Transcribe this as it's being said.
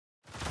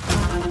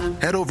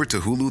Head over to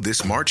Hulu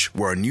this March,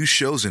 where our new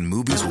shows and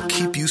movies will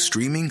keep you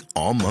streaming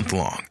all month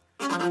long.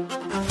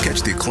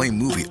 Catch the acclaimed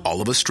movie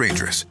All of Us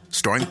Strangers,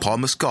 starring Paul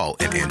Mescal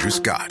and Andrew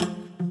Scott.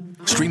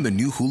 Stream the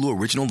new Hulu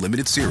original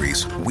limited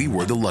series We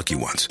Were the Lucky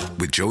Ones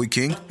with Joey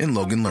King and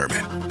Logan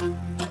Lerman.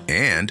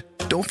 And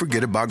don't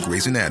forget about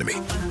Grey's Anatomy.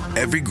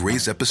 Every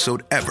Grey's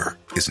episode ever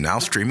is now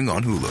streaming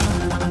on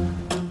Hulu.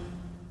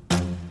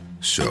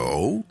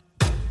 So,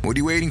 what are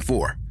you waiting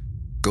for?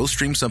 Go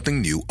stream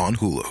something new on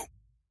Hulu.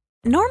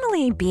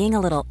 Normally, being a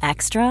little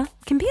extra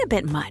can be a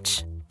bit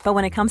much. But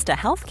when it comes to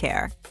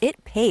healthcare,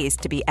 it pays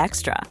to be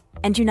extra.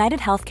 And United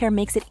Healthcare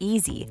makes it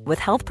easy with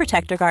Health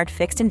Protector Guard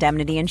fixed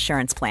indemnity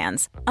insurance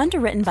plans.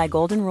 Underwritten by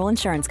Golden Rule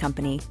Insurance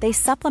Company, they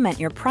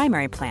supplement your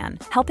primary plan,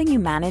 helping you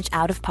manage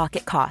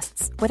out-of-pocket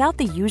costs without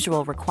the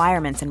usual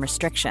requirements and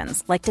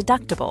restrictions like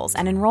deductibles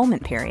and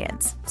enrollment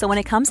periods. So when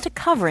it comes to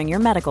covering your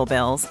medical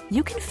bills,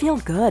 you can feel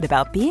good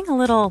about being a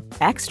little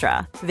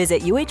extra.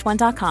 Visit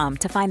uh1.com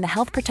to find the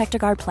Health Protector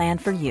Guard plan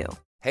for you.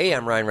 Hey,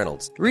 I'm Ryan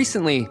Reynolds.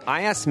 Recently,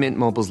 I asked Mint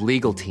Mobile's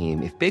legal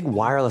team if big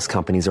wireless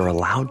companies are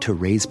allowed to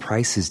raise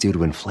prices due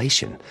to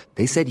inflation.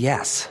 They said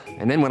yes.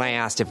 And then when I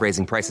asked if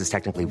raising prices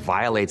technically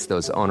violates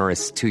those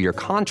onerous two-year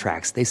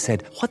contracts, they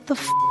said, "What the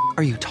f***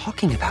 are you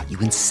talking about, you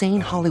insane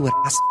Hollywood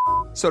ass?"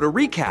 So to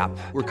recap,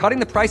 we're cutting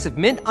the price of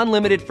Mint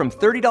Unlimited from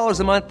 $30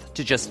 a month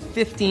to just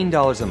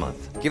 $15 a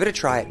month. Give it a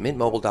try at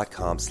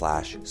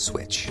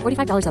mintmobile.com/switch.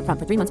 $45 up front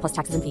for 3 months plus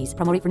taxes and fees.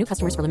 Promo rate for new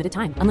customers for limited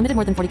time. Unlimited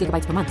more than 40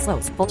 gigabytes per month.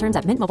 Slows full terms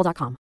at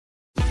mintmobile.com.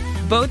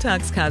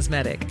 Botox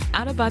Cosmetic,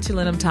 out of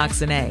botulinum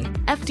toxin A,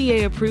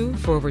 FDA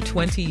approved for over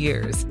 20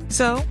 years.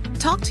 So,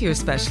 talk to your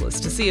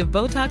specialist to see if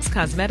Botox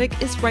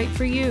Cosmetic is right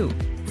for you.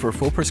 For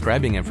full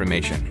prescribing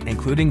information,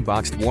 including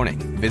boxed warning,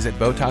 visit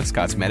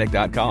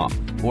BotoxCosmetic.com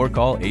or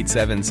call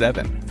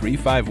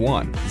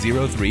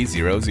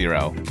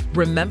 877-351-0300.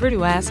 Remember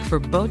to ask for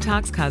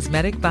Botox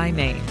Cosmetic by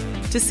name.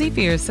 To see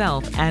for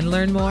yourself and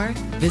learn more,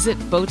 visit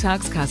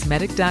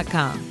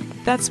BotoxCosmetic.com.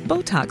 That's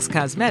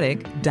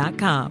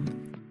BotoxCosmetic.com.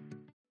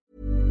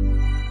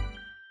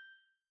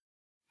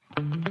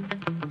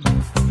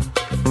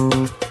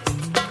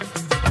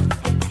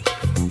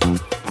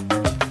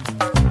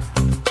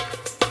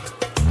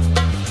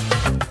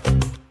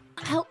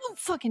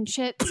 Fucking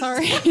shit.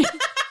 Sorry.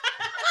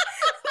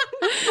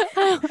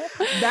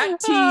 That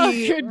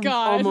tea good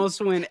God.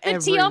 almost went everywhere.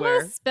 The tea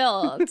almost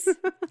spilled.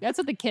 That's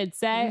what the kids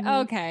say.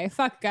 Okay,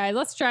 fuck guys.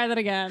 Let's try that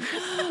again.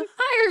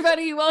 Hi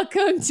everybody.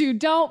 Welcome to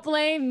Don't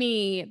Blame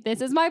Me. This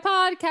is my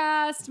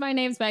podcast. My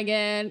name's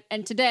Megan.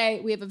 And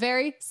today we have a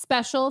very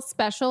special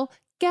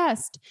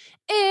guest.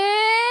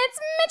 It's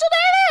Mitchell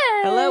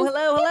Davis. Hello. Pew,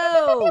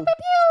 pew, pew,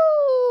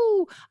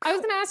 pew. I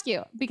was going to ask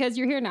you, because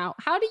you're here now,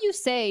 how do you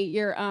say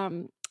your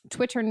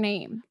Twitter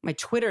name? My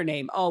Twitter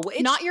name. Oh,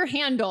 it's not your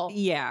handle.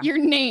 Yeah. Your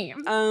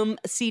name.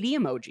 CD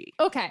emoji.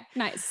 Okay,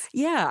 nice.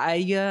 Yeah,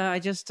 I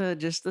just the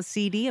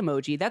CD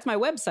emoji. That's my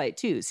website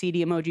too,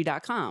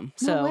 cdemoji.com.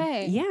 So No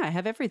way. yeah, I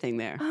have everything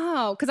there.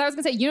 Oh, because I was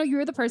gonna say,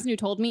 you're the person who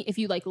told me if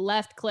you like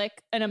left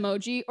click an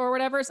emoji or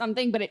whatever,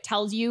 something, but it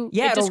tells you,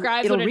 it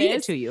describes it'll what read it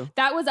is to you.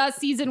 That was us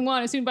season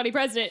 1 of Student Body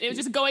President. It was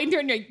just going through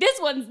and you're like, this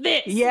one's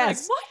this.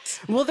 Yes. Like, what?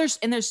 Well,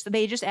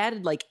 they just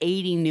added like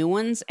 80 new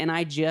ones, and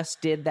I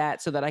just did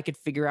that so that I could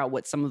figure out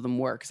what some of them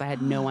were because I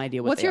had no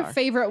idea what What's they your are.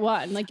 favorite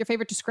one? Like your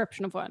favorite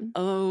description of one?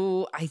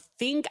 Oh, I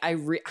think I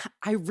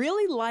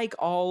really like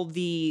all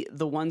the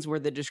ones where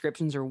the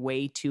descriptions are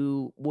way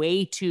too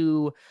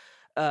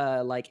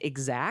like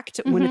exact.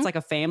 When it's like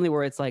a family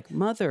where it's like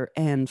mother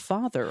and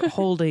father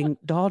holding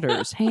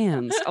daughter's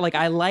hands. Like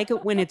I like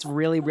it when it's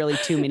really, really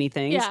too many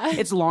things. Yeah.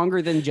 It's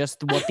longer than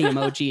just what the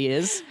emoji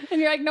is. And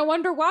you're like, no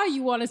wonder why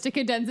you want us to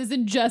condense this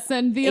and just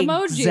send the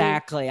emoji.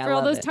 Exactly. I For all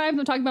love those it. times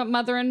I'm talking about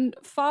mother and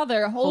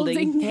father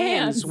holding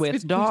hands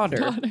with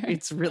daughter.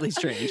 It's really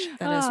strange.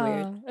 That is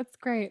weird. That's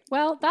great.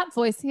 Well, that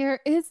voice here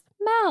is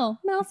Mel.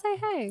 Mel, say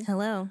hey.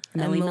 Hello,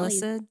 Melly, I'm Melly.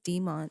 Melissa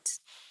Demont.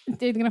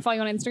 They're going to follow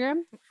you on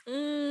Instagram?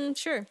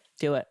 Sure.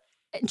 Do it.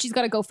 And she's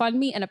got a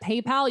GoFundMe and a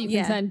PayPal. You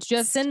can send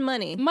just send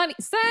money.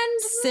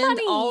 Send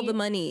money. all the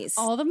monies.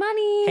 All the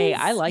money. Hey,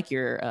 I like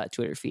your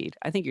Twitter feed.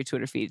 I think your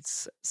Twitter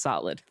feed's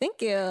solid.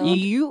 Thank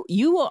you.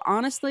 You will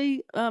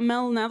honestly,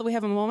 Mel, now that we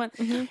have a moment,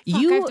 I have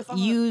you to follow.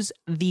 use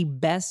the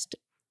best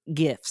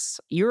gifts.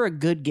 You're a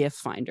good gift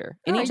finder.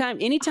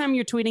 Anytime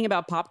you're tweeting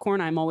about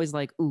popcorn, I'm always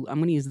like, ooh, I'm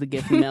going to use the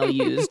gift Mel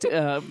used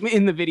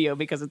in the video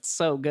because it's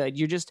so good.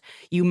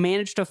 You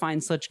managed to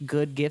find such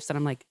good gifts that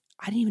I'm like,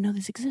 I didn't even know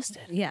this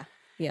existed. Yeah.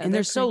 Yeah. And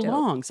they're so pretty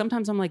dope. long.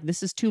 Sometimes I'm like,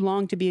 this is too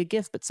long to be a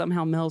gift, but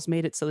somehow Mel's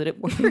made it so that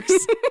it works.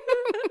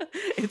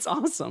 It's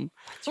awesome.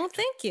 Well,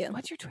 thank you.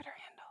 What's your Twitter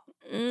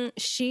handle?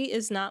 She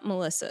is not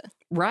Melissa.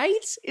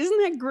 Right? Isn't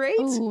that great?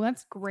 Oh,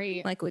 that's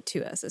great. Like with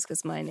 2 S's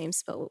because my name's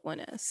spelled with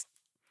 1 S.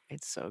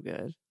 It's so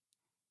good.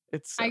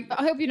 It's so I good.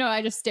 hope you know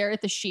I just stare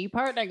at the she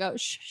part and I go,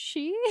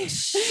 she?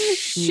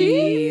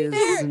 She's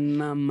There.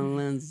 not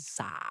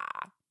Melissa.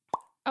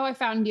 Oh, I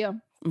found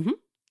you. Mhm.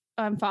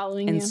 I'm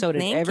following And you. so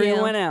did Thank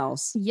everyone you.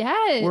 else.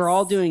 Yes. We're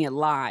all doing it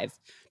live.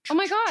 Oh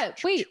my God.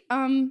 Wait,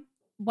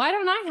 why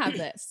don't I have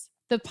this?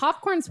 The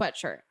popcorn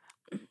sweatshirt.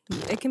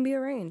 It can be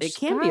arranged. It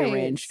can be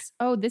arranged. Guys.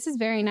 Oh, this is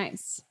very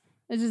nice.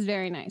 This is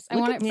very nice. I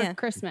want it for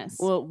Christmas.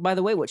 Well, by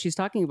the way, what she's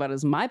talking about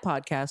is my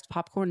podcast,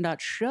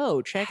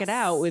 popcorn.show. Check it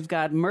out. We've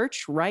got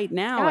merch right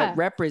now at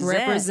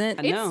Represent.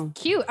 I know.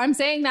 It's cute. I'm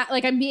saying that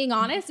like I'm being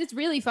honest. It's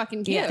really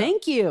fucking cute. Yeah,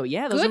 thank you.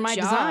 Yeah, those Good are my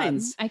job.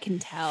 designs. I can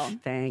tell.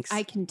 Thanks.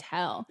 I can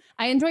tell.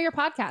 I enjoy your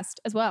podcast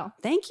as well.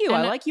 Thank you. And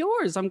I like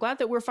yours. I'm glad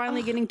that we're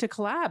finally getting to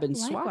collab and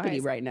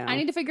swappity right now. I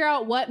need to figure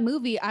out what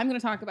movie I'm going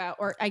to talk about,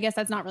 or I guess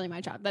that's not really my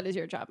job. That is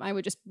your job. I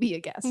would just be a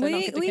guest. I don't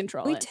get to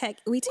control it.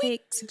 We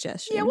take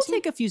suggestions. Yeah, we'll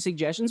take a few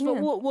suggestions, but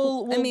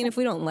we'll I mean, if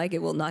we don't like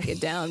it, we'll knock it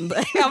down.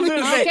 But I'm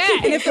gonna say, okay,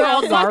 and if they're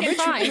all garbage,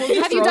 fine. we'll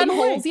just Have you throw done them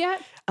away. Holes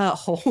yet?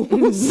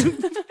 Holes.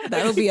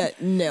 that'll be a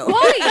no.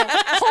 Why?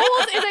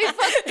 Holes is a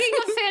fucking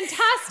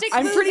fantastic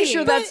I'm pretty movie.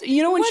 sure that's,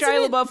 you know, when wasn't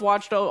Shia it- LaBeouf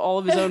watched all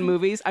of his own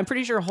movies, I'm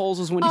pretty sure Holes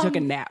was when he took a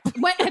nap.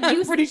 What have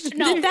you pretty sure-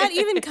 No, Did that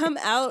even come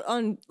out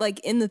on like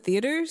in the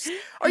theaters?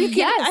 Are you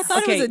kidding? I Yes.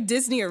 thought Okay. it was a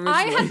Disney original.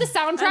 I have the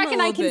I'm soundtrack a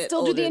and I little can bit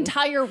still do the older.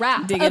 entire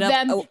rap Dig of it up.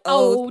 them.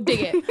 Oh.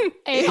 Dig it.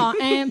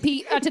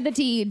 A-R-M-P to the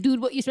T.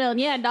 Dude, what you smelling?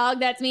 Yeah, dog,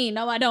 that's me.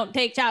 No, I don't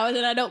take showers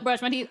and I don't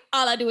brush my teeth.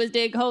 All I do is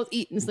dig holes,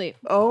 eat, and sleep.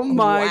 Oh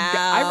my Wow.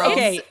 god!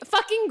 Okay, It's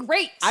fucking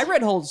great. I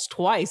read Holes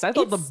twice. I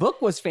thought the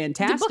book was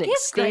fantastic.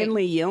 is great.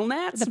 Stanley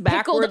Yelnats, The pickled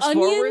backwards,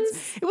 onions.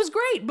 forwards. It was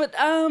great, but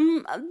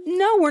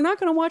no, we're not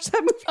going to watch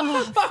that movie.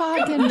 Oh,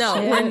 fucking No,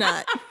 shit. we're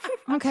not.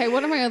 Okay,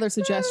 what are my other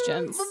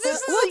suggestions?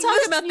 We'll talk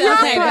about your that.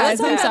 podcast. Let's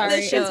talk I'm about sorry.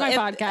 this show. It's my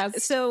podcast.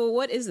 So,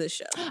 what is this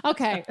show?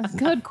 Okay,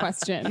 good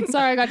question.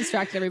 Sorry, I got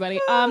distracted, everybody.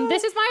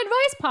 This is my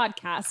advice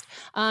podcast.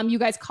 You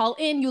guys call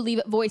in, you leave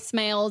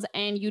voicemails,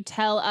 and you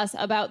tell us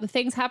about the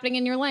things happening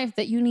in your life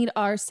that you need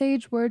our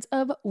sage words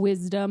of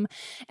wisdom.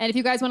 And if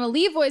you guys want to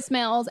leave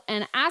voicemails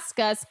and ask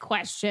us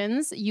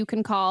questions, you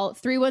can call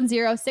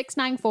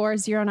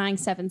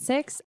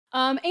 310-694-0976.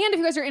 And if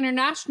you guys are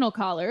international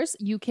callers,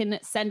 you can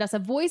send us a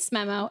voice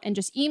memo and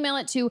just email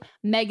it to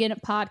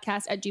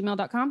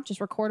meganpodcast@gmail.com.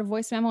 Just record a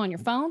voice memo on your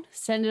phone,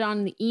 send it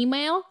on the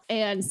email,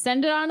 and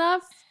send it on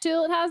up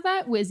till it has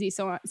that whizzy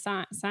sound.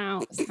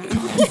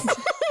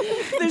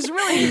 There's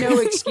really no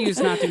excuse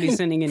not to be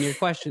sending in your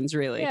questions,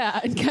 really. Yeah,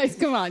 guys,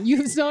 come on. You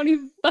have so many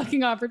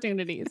fucking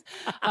opportunities.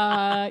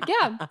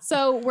 Yeah,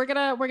 so we're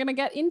gonna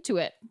get into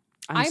it.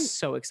 I'm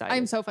so excited.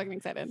 I'm so fucking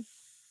excited.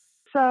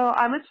 So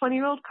I'm a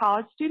 20-year-old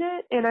college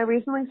student, and I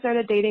recently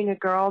started dating a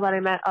girl that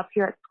I met up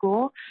here at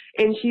school,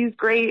 and she's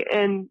great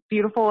and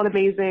beautiful and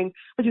amazing,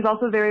 but she's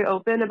also very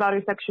open about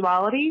her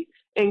sexuality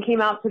and came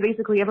out to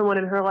basically everyone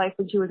in her life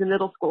when she was in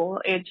middle school,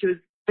 and she was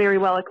very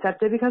well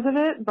accepted because of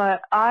it.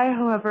 But I,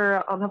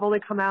 however, have only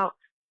come out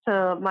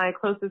to my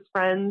closest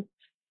friends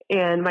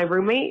and my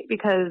roommate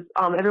because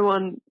I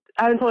haven't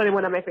told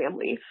anyone in my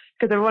family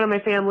because everyone in my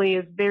family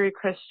is very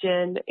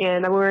Christian,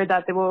 and I'm worried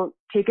that they won't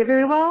take it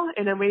very well.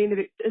 And I'm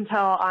waiting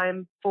until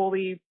I'm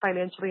fully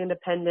financially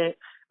independent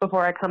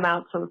before I come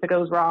out. So if it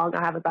goes wrong,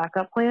 I have a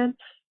backup plan.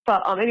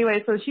 But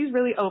anyway, so she's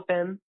really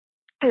open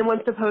and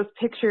wants to post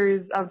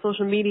pictures on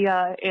social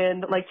media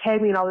and like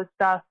tag me and all this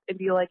stuff and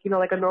be like, you know,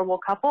 like a normal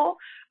couple.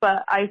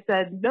 But I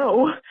said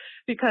no,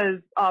 because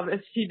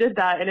if she did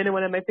that and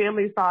anyone in my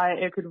family saw it,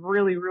 it could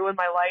really ruin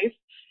my life.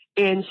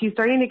 And she's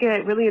starting to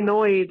get really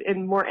annoyed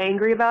and more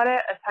angry about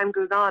it as time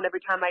goes on. Every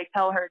time I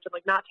tell her to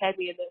like not tag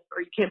me in this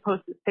or you can't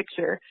post this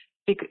picture,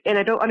 and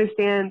I don't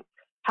understand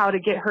how to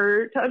get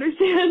her to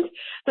understand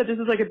that this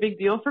is like a big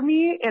deal for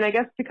me. And I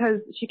guess because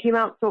she came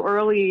out so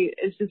early,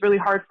 it's just really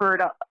hard for her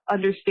to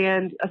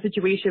understand a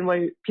situation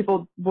where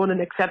people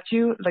wouldn't accept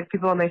you, like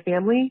people in my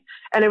family.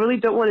 And I really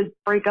don't want to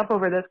break up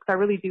over this because I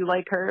really do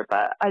like her.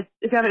 But if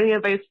you have any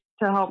advice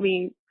to help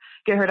me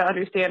get her to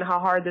understand how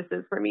hard this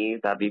is for me,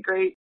 that'd be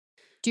great.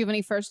 Do you have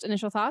any first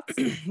initial thoughts?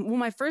 Well,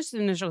 my first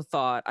initial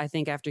thought, I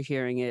think after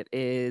hearing it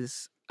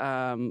is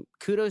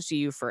kudos to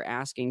you for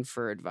asking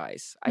for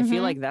advice. I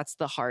feel like that's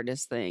the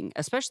hardest thing,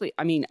 especially,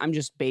 I mean, I'm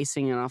just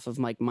basing it off of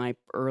like my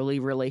early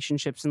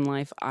relationships in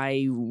life.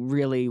 I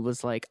really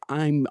was like,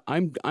 I'm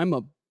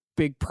a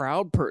big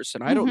proud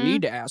person. I don't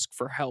need to ask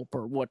for help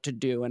or what to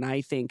do. And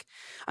I think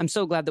I'm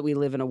so glad that we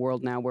live in a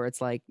world now where it's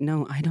like,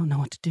 no, I don't know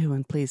what to do.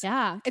 And please.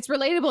 Yeah, it's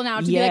relatable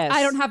now to be like,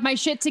 I don't have my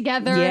shit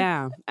together.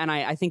 Yeah. And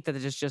I think that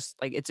it's just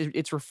like,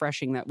 it's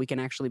refreshing that we can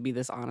actually be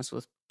this honest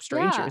with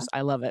strangers. Yeah.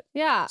 I love it.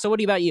 Yeah. So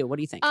what about you? What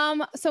do you think?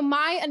 So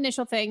my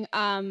initial thing,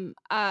 so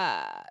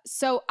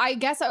I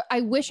guess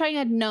I wish I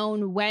had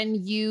known when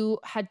you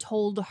had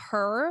told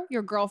her,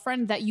 your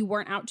girlfriend, that you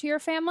weren't out to your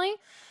family.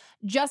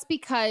 Just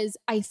because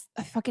I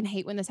fucking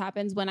hate when this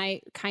happens, when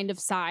I kind of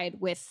side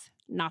with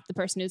not the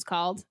person who's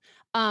called.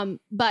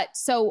 But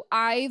so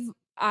I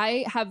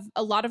have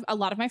a lot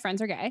of my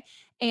friends are gay,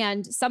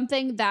 and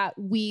something that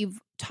we've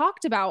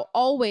talked about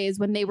always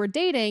when they were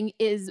dating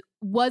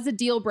was a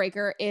deal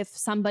breaker if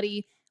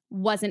somebody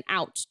wasn't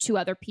out to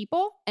other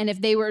people. And if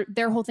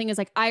their whole thing is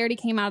like, I already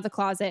came out of the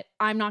closet,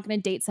 I'm not going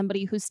to date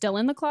somebody who's still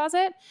in the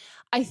closet.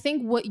 I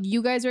think what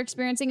you guys are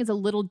experiencing is a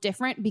little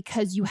different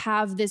because you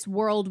have this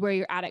world where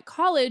you're at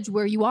college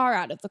where you are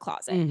out of the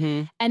closet.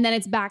 Mm-hmm. And then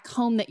it's back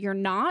home that you're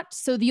not.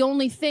 So the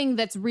only thing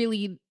that's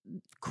really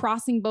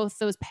crossing both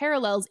those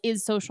parallels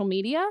is social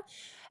media.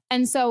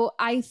 And so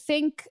I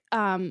think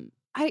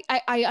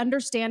I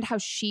understand how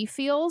she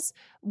feels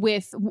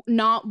with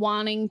not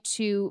wanting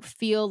to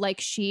feel like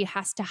she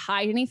has to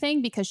hide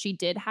anything because she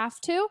did have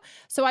to.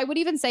 So I would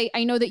even say,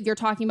 I know that you're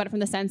talking about it from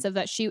the sense of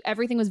that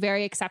everything was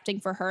very accepting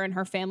for her and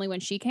her family when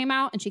she came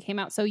out, and she came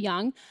out so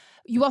young.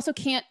 You also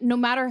can't, no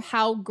matter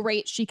how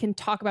great she can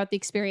talk about the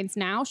experience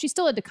now, she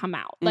still had to come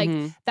out. Like,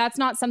 that's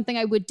not something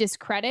I would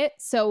discredit.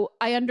 So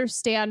I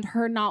understand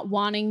her not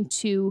wanting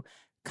to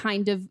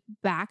kind of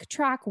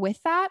backtrack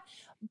with that.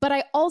 But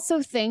I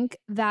also think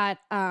that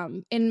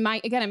in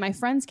my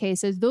friends'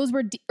 cases, those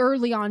were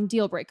early on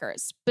deal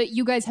breakers. But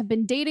you guys have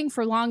been dating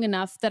for long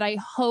enough that I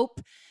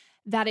hope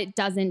that it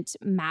doesn't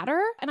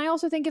matter. And I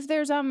also think if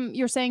there's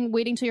you're saying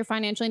waiting till you're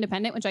financially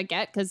independent, which I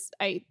get because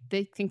they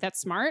think that's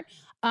smart.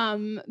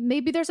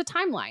 Maybe there's a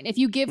timeline. If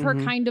you give her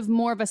kind of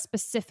more of a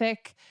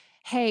specific,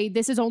 hey,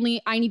 this is only,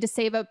 I need to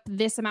save up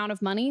this amount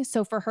of money.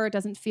 So for her, it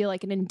doesn't feel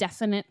like an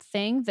indefinite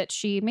thing that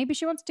maybe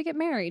she wants to get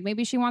married.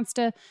 Maybe she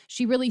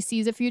really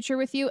sees a future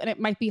with you, and it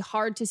might be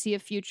hard to see a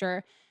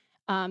future.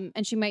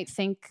 And she might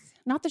think,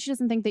 not that she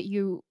doesn't think that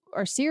you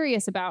are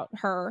serious about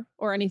her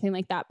or anything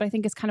like that, but I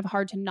think it's kind of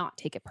hard to not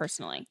take it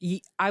personally.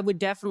 I would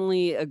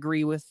definitely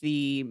agree with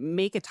the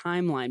make a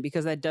timeline,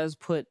 because that does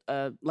put,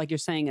 like you're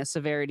saying, a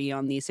severity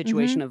on the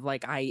situation of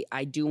like,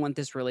 I do want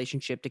this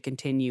relationship to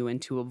continue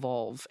and to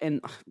evolve.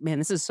 And man,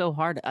 this is so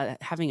hard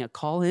having a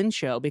call-in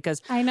show,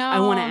 because I know I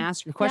want to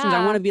ask your questions.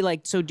 Yeah. I want to be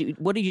like, so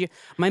what did you,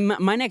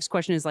 my next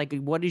question is like,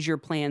 what is your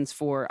plans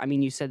for, I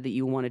mean, you said that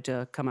you wanted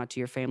to come out to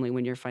your family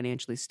when you're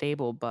financially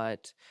stable,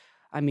 but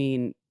I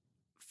mean,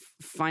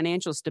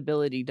 financial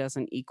stability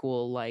doesn't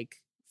equal like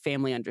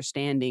family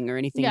understanding or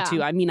anything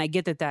too. I mean, I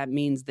get that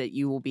means that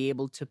you will be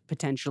able to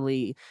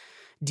potentially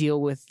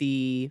deal with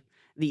the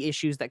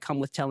issues that come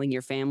with telling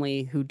your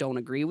family who don't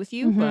agree with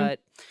you. But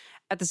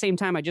at the same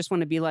time, I just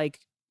want to be like,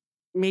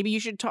 maybe you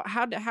should talk.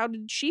 How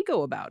did she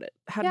go about it?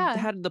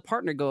 How did the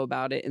partner go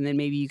about it? And then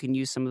maybe you can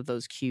use some of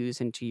those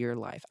cues into your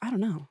life. I don't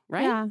know,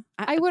 right? Yeah.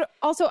 I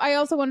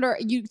also wonder,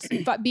 you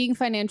said being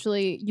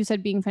financially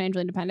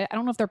independent. I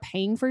don't know if they're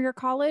paying for your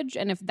college,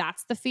 and if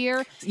that's the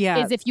fear.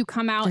 Yeah. Is if you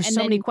come out There's and so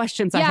then, many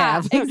questions I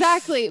have.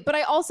 Exactly. But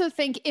I also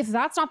think if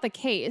that's not the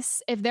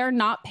case, if they're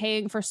not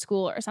paying for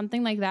school or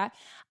something like that,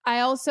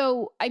 I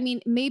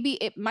mean, maybe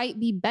it might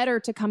be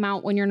better to come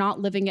out when you're not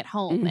living at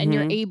home and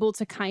you're able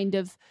to kind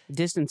of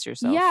distance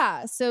yourself.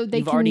 Yeah. So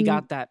you've already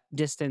got that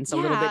distance a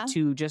little bit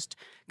to just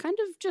kind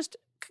of just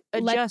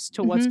adjust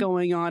to what's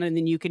going on, and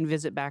then you can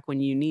visit back when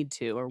you need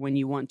to, or when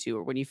you want to,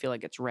 or when you feel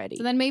like it's ready.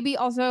 So then maybe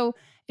also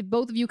if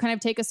both of you kind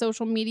of take a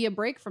social media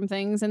break from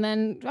things, and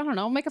then I don't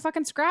know, make a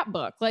fucking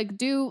scrapbook,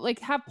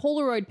 have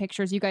Polaroid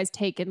pictures you guys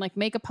take, and like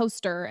make a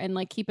poster and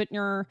like keep it in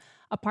your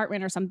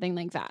apartment or something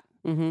like that.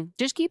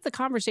 Just keep the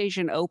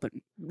conversation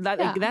open.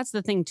 That's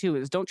the thing too,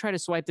 is don't try to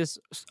swipe this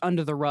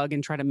under the rug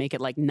and try to make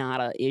it like not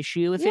a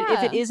issue. If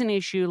it is an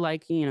issue,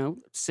 like, you know,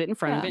 sit in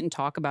front of it and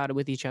talk about it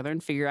with each other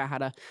and figure out how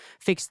to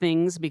fix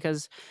things.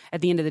 Because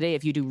at the end of the day,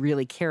 if you do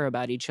really care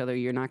about each other,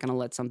 you're not going to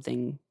let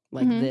something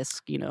like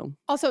this, you know.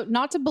 Also,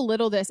 not to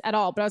belittle this at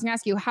all, but I was going to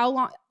ask you,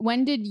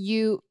 when did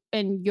you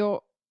and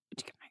your...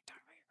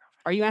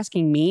 Are you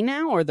asking me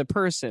now or the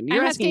person?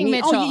 You're I'm asking me.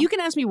 Mitchell. Oh, you can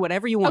ask me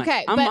whatever you want.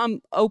 Okay,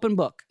 I'm open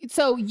book.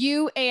 So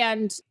you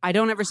and... I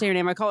don't ever say her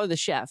name. I call her the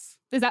chef.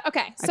 Is that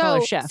okay? I call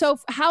her chef. So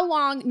how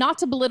long, not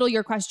to belittle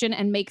your question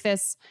and make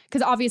this,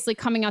 because obviously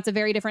coming out's a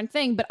very different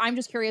thing, but I'm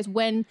just curious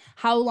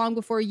how long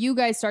before you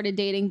guys started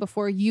dating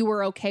before you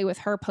were okay with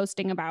her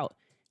posting about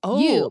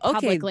you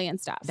publicly and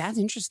stuff? That's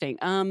interesting.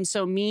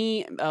 So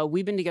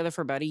we've been together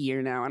for about a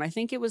year now, and I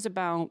think it was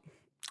about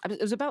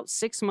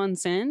 6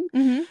 months in.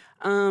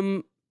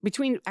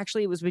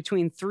 It was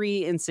between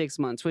 3 and 6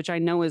 months, which I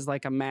know is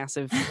like a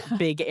massive,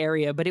 big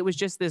area, but it was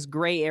just this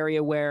gray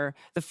area where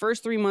the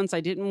first 3 months I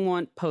didn't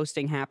want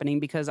posting happening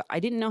because I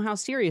didn't know how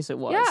serious it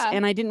was. Yeah.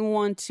 And I didn't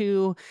want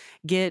to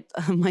get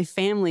my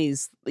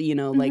family's,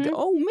 like,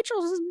 oh,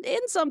 Mitchell's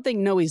in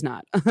something. No, he's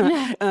not.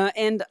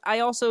 And I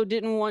also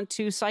didn't want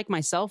to psych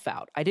myself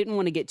out. I didn't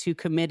want to get too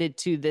committed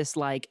to this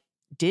like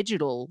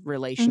digital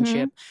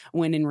relationship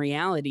when in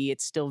reality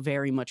it's still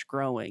very much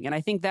growing. And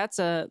I think that's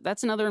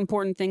another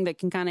important thing that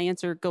can kind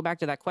of go back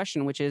to that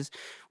question, which is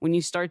when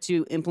you start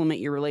to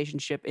implement your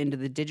relationship into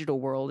the digital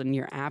world and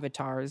your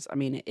avatars, I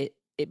mean,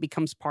 it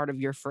becomes part of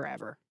your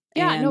forever.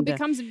 Yeah, it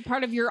becomes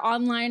part of your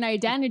online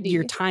identity,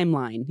 your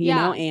timeline, you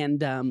know,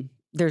 and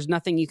there's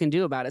nothing you can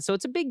do about it. So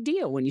it's a big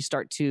deal when you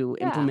start to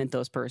implement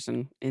those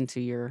person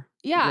into your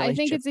I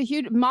think it's a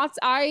huge... Mats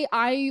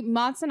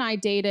and I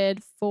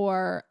dated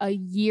for a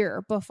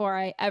year before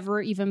I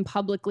ever even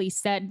publicly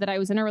said that I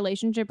was in a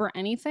relationship or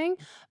anything,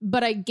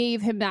 but I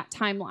gave him that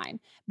timeline.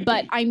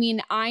 But I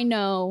mean, I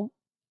know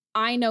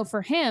I know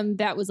for him,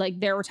 that was like,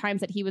 there were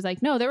times that he was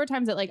like, no, there were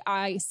times that like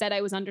I said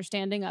I was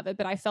understanding of it,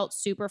 but I felt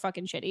super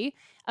fucking shitty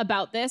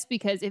about this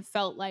because it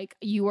felt like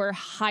you were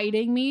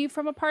hiding me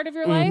from a part of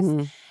your life.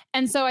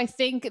 And so I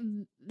think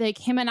like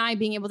him and I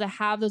being able to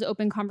have those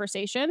open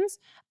conversations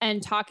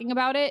and talking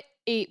about it,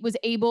 it was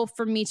able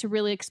for me to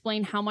really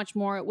explain how much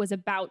more it was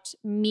about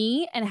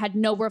me and had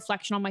no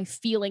reflection on my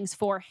feelings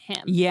for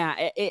him.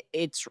 Yeah,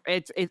 it's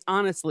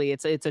honestly,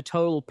 it's a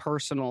total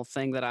personal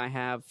thing that I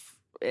have.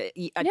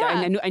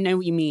 I know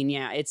what you mean.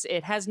 Yeah,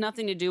 it has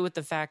nothing to do with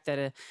the fact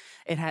that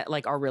it had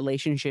like our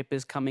relationship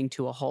is coming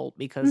to a halt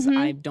because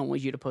I don't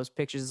want you to post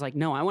pictures. It's like,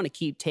 no, I want to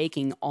keep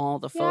taking all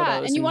the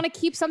photos. And you want to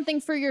keep something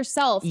for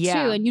yourself too,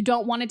 and you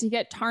don't want it to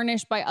get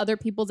tarnished by other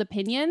people's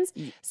opinions.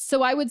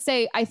 So I would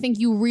say, I think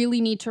you really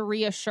need to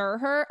reassure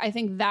her. I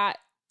think that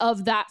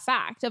of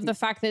the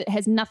fact that it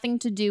has nothing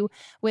to do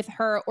with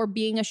her or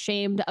being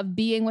ashamed of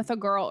being with a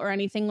girl or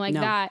anything like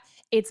that.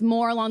 It's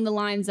more along the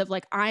lines of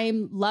like,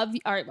 I'm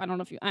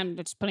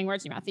just putting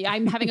words in your mouth.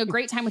 I'm having a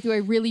great time with you. I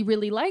really,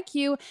 really like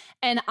you.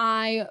 And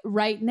I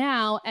right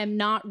now am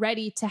not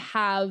ready to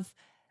have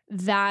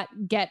that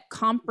get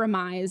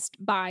compromised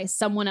by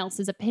someone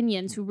else's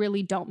opinions who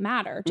really don't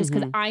matter just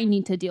because I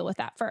need to deal with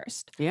that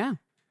first. Yeah.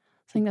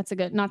 I think that's a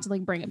good, not to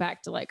like bring it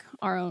back to like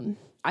our own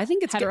I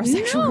think it's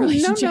heterosexual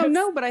relationships.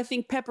 No, but I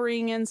think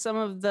peppering in some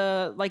of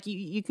the, like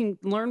you can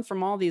learn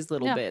from all these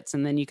little bits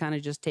and then you kind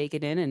of just take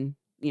it in and,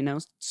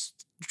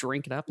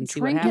 drink it up and see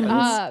what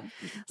happens.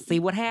 See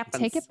what happens.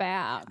 Take it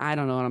back. I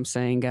don't know what I'm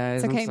saying,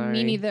 guys. It's okay.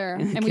 Me neither.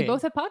 Okay. And we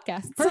both have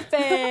podcasts.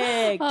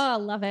 Perfect. Oh, I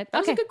love it. That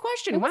was a good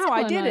question. Wow,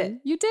 I did it.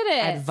 You did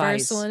it.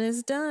 Advice. First one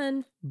is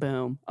done.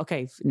 Boom.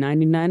 Okay,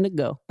 99 to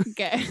go.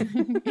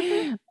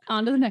 Okay.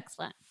 On to the next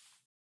one.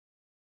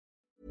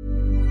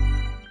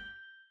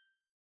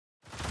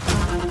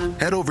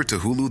 Head over to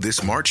Hulu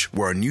this March,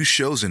 where our new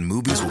shows and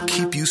movies will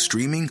keep you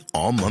streaming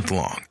all month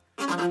long.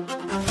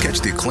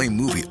 Catch the acclaimed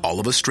movie All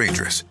of Us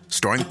Strangers,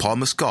 starring Paul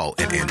Mescal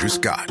and Andrew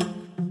Scott.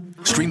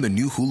 Stream the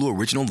new Hulu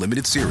original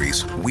limited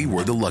series We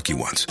Were the Lucky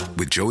Ones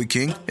with Joey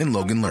King and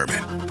Logan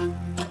Lerman.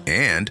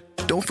 And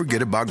don't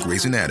forget about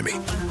Grey's Anatomy.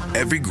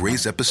 Every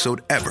Grey's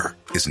episode ever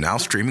is now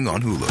streaming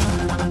on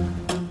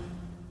Hulu.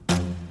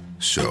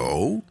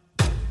 So,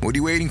 what are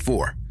you waiting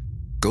for?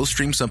 Go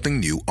stream something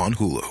new on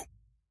Hulu.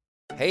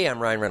 Hey, I'm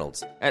Ryan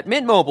Reynolds. At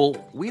Mint Mobile,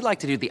 we like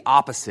to do the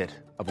opposite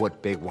of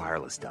what Big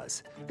Wireless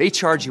does. They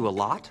charge you a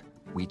lot,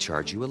 we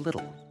charge you a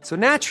little. So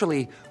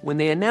naturally, when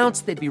they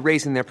announced they'd be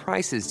raising their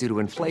prices due to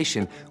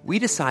inflation, we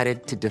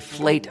decided to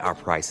deflate our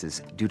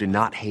prices due to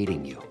not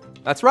hating you.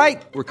 That's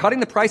right. We're cutting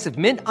the price of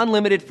Mint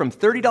Unlimited from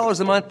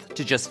 $30 a month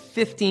to just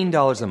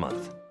 $15 a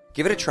month.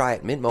 Give it a try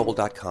at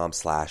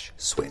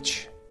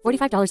mintmobile.com/switch.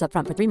 $45 up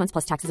front for 3 months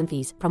plus taxes and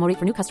fees. Promo rate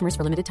for new customers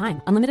for limited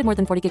time. Unlimited more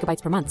than 40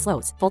 gigabytes per month.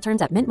 Slows full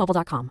terms at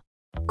mintmobile.com.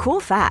 Cool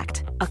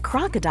fact, a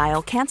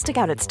crocodile can't stick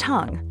out its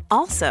tongue.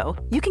 Also,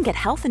 you can get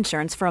health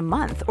insurance for a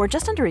month or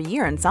just under a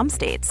year in some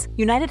states.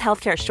 United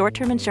Healthcare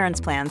short-term insurance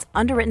plans,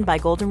 underwritten by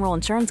Golden Rule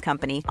Insurance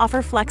Company,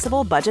 offer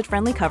flexible,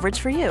 budget-friendly coverage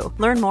for you.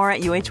 Learn more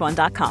at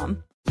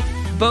UH1.com.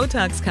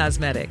 Botox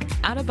Cosmetic,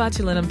 out of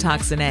botulinum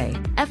toxin A,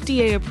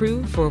 FDA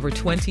approved for over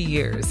 20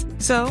 years.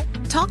 So,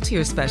 talk to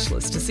your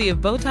specialist to see if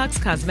Botox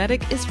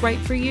Cosmetic is right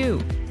for you.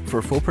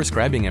 For full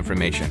prescribing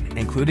information,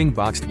 including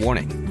boxed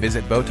warning,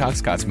 visit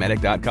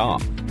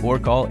BotoxCosmetic.com or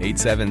call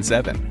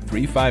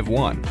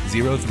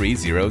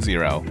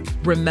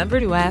 877-351-0300. Remember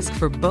to ask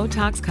for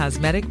Botox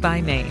Cosmetic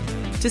by name.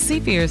 To see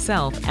for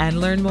yourself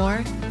and learn more,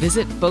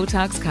 visit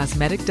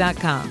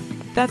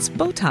BotoxCosmetic.com. That's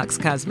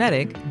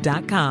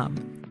BotoxCosmetic.com.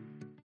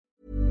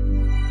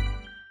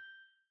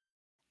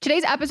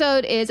 Today's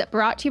episode is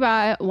brought to you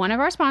by one of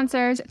our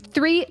sponsors,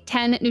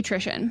 310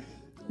 Nutrition.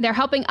 They're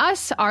helping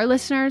us, our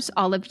listeners,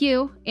 all of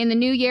you, in the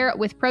new year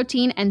with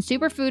protein and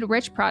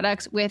superfood-rich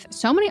products with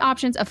so many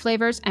options of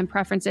flavors and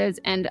preferences,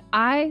 and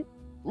I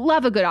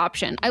love a good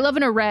option. I love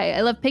an array.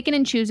 I love picking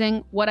and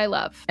choosing what I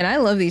love. And I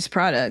love these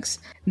products.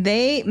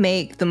 They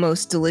make the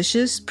most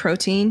delicious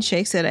protein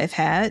shakes that I've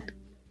had,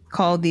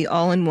 called the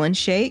All-in-One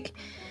Shake.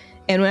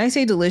 And when I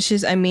say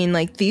delicious, I mean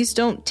like these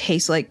don't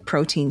taste like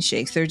protein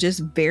shakes. They're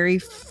just very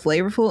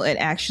flavorful and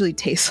actually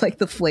taste like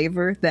the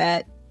flavor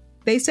that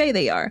they say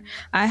they are.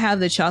 I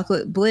have the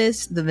chocolate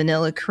bliss, the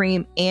vanilla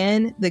cream,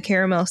 and the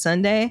caramel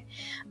sundae.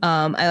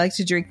 I like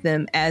to drink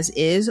them as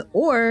is,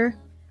 or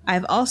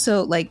I've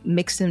also like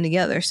mixed them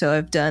together. So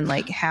I've done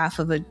like half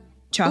of a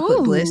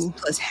chocolate bliss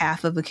plus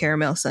half of a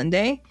caramel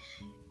sundae,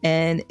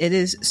 and it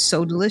is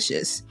so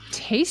delicious.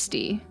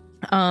 Tasty.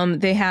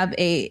 They have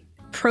a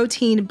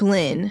protein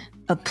blend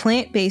of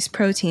plant-based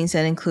proteins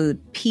that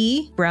include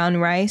pea, brown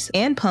rice,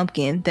 and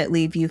pumpkin that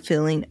leave you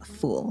feeling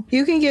full.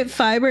 You can get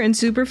fiber and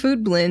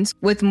superfood blends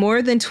with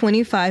more than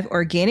 25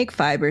 organic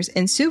fibers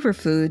and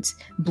superfoods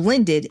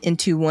blended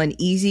into one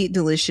easy,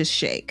 delicious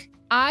shake.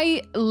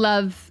 I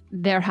love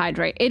their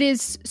hydrate. It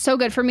is so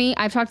good for me.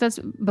 I've talked this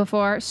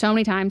before so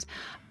many times.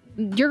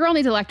 Your girl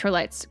needs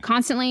electrolytes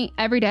constantly,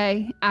 every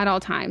day, at all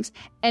times.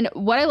 And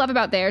what I love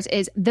about theirs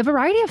is the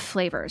variety of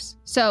flavors.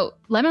 So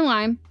lemon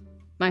lime,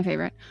 my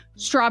favorite,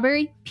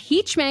 strawberry,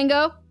 peach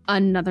mango,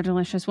 another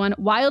delicious one,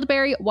 wild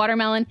berry,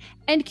 watermelon,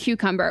 and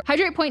cucumber.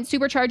 Hydrate Point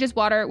supercharges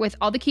water with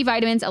all the key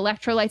vitamins,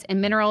 electrolytes,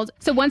 and minerals.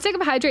 So one stick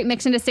of Hydrate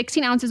mixed into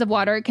 16 ounces of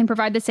water can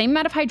provide the same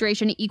amount of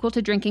hydration equal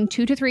to drinking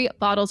 2 to 3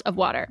 bottles of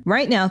water.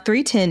 Right now,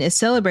 310 is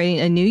celebrating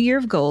a new year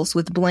of goals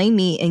with Blame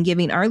Me and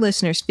giving our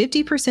listeners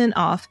 50%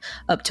 off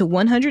up to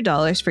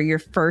 $100 for your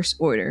first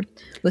order.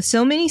 With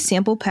so many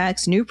sample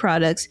packs, new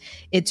products,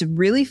 it's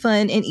really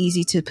fun and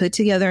easy to put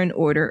together an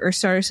order or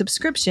start a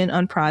subscription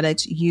on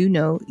products you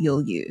know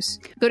you'll use.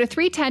 Go to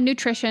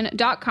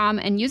 310nutrition.com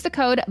and use the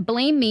code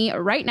BLAME-ME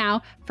right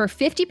now for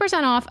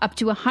 50% off up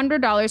to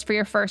 $100 for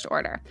your first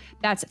order.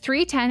 That's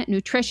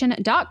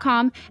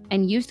 310nutrition.com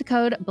and use the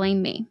code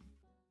BLAME-ME.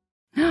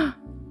 Oh,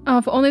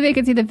 if only they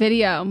could see the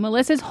video.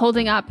 Melissa's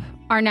holding up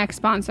our next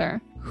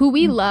sponsor, who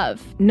we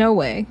love. No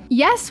way.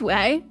 Yes,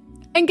 Way.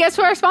 And guess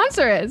who our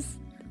sponsor is?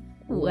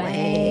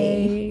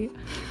 Way.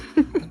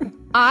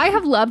 I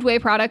have loved Way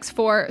products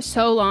for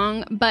so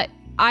long, but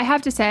I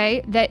have to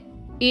say that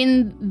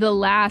in the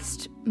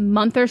last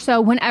month or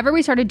so, whenever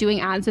we started doing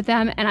ads with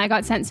them and I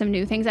got sent some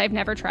new things I've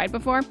never tried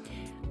before,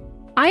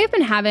 I have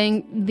been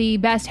having the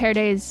best hair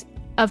days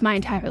of my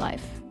entire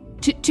life.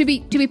 To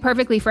be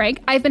perfectly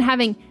frank, I've been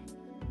having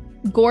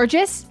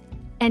gorgeous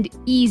and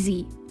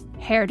easy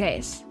hair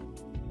days.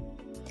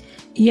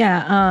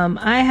 Yeah,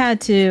 I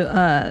had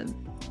to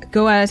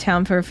go out of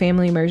town for a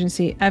family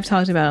emergency. I've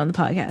talked about it on the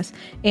podcast.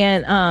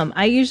 And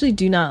I usually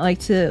do not like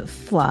to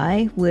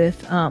fly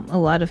with a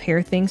lot of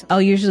hair things.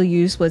 I'll usually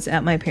use what's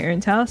at my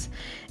parents' house.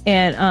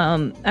 And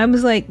I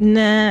was like,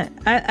 nah,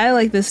 I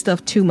like this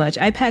stuff too much.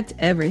 I packed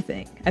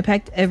everything.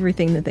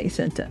 That they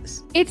sent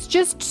us. It's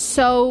just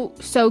so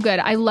good.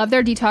 I love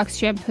their detox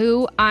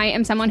shampoo. I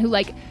am someone who,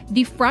 like,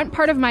 the front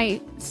part of my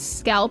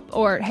scalp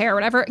or hair or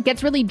whatever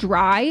gets really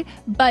dry,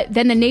 but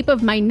then the nape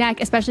of my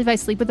neck, especially if I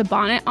sleep with a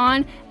bonnet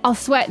on, I'll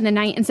sweat in the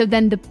night. And so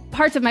then the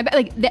parts of my back,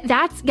 like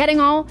that's getting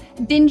all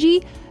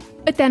dingy.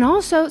 But then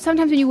also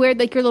sometimes when you wear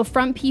like your little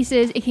front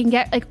pieces, it can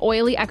get like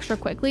oily extra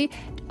quickly.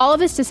 All of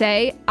this to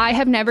say, I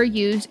have never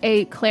used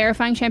a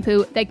clarifying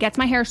shampoo that gets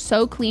my hair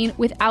so clean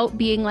without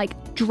being like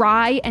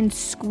dry and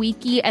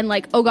squeaky and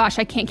like, oh gosh,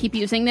 I can't keep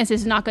using this.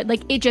 This is not good.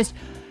 Like it just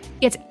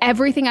gets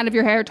everything out of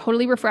your hair,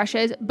 totally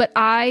refreshes. But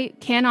I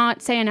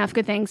cannot say enough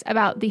good things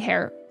about the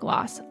hair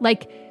gloss.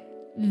 Like,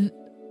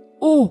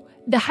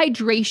 the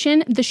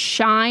hydration, the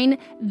shine,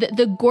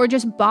 the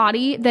gorgeous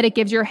body that it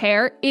gives your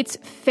hair. It's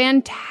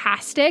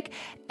fantastic.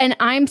 And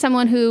I'm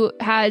someone who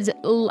I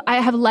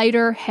have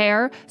lighter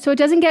hair, so it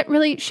doesn't get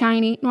really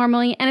shiny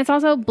normally. And it's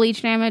also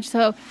bleach damage.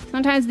 So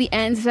sometimes the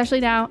ends,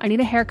 especially now, I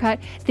need a haircut.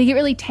 They get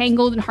really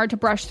tangled and hard to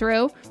brush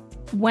through.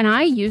 When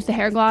I use the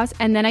hair gloss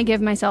and then I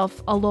give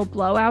myself a little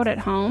blowout at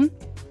home,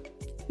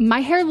 my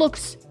hair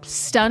looks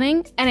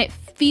stunning and it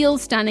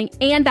feels stunning,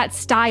 and that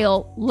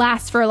style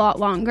lasts for a lot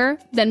longer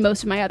than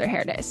most of my other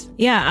hair days.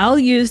 Yeah, I'll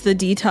use the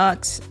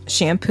detox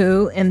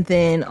shampoo and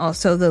then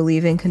also the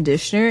leave-in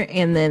conditioner,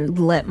 and then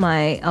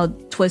I'll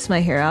twist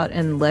my hair out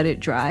and let it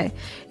dry,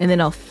 and then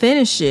I'll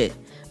finish it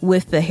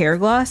with the hair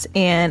gloss.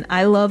 And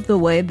I love the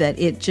way that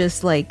it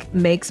just like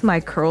makes my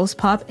curls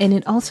pop, and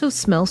it also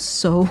smells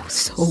so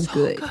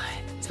good.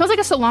 It smells like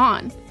a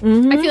salon.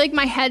 I feel like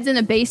my head's in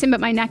a basin, but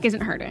my neck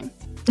isn't hurting.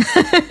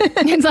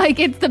 It's like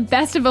it's the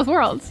best of both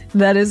worlds.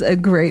 That is a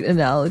great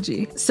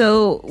analogy.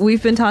 So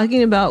we've been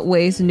talking about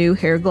Way's new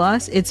hair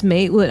gloss. It's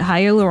made with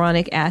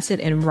hyaluronic acid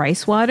and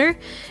rice water.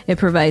 It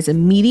provides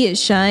immediate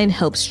shine,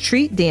 helps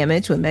treat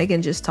damage. What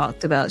Megan just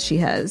talked about, she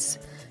has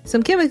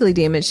some chemically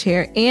damaged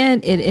hair,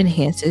 and it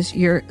enhances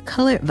your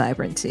color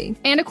vibrancy.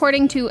 And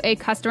according to a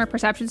customer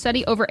perception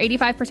study, over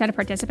 85% of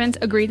participants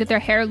agreed that their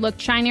hair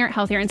looked shinier,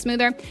 healthier, and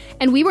smoother.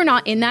 And we were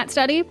not in that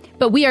study,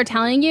 but we are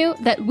telling you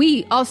that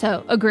we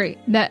also agree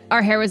that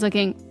our hair was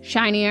looking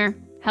shinier,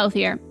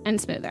 healthier,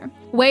 and smoother.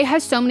 Way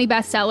has so many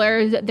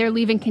bestsellers. Their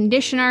leave-in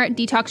conditioner,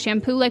 detox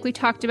shampoo like we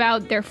talked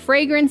about, their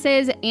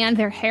fragrances, and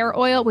their hair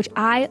oil, which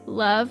I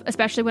love,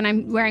 especially when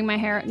I'm wearing my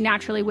hair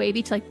naturally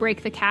wavy to like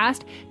break the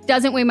cast.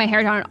 Doesn't weigh my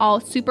hair down at all,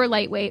 super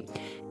lightweight.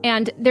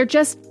 And they're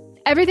just,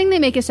 everything they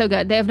make is so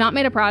good. They have not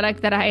made a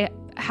product that I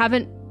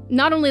haven't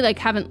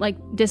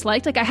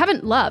disliked, like I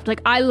haven't loved.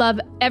 Like I love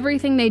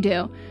everything they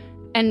do.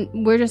 And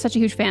we're just such a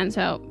huge fan.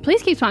 So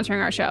please keep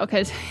sponsoring our show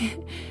because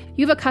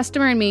you have a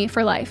customer in me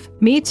for life.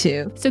 Me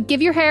too. So give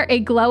your hair a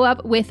glow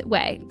up with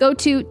Way. Go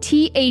to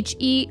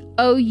THEOUAI.com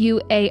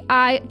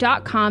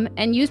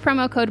and use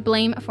promo code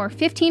BLAME for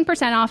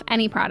 15% off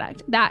any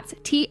product. That's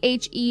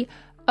THEOUAI.com,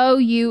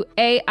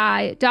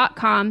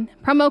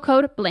 promo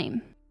code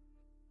BLAME.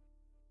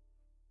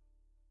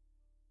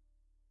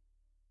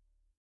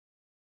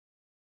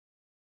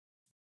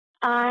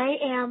 I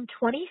am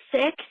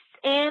 26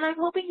 and I'm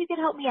hoping you can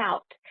help me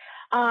out.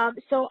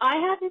 So I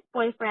have this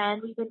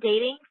boyfriend. We've been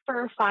dating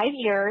for 5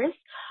 years.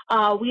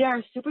 We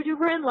are super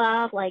duper in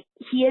love. Like,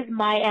 he is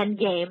my end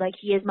game. Like,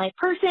 he is my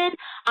person.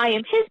 I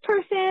am his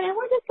person. And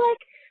we're just like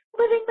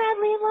living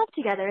madly in love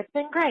together. It's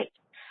been great.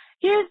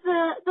 Here's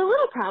the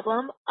little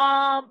problem.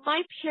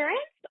 My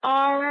parents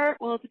are,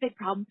 well, it's a big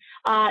problem.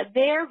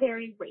 They're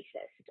very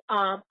racist.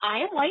 I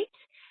am white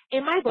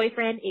and my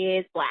boyfriend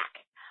is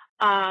black.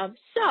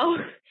 So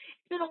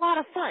it's been a lot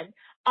of fun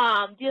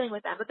dealing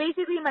with them. But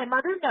basically, my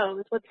mother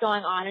knows what's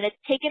going on, and it's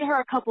taken her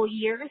a couple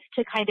years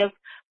to kind of,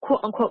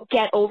 quote unquote,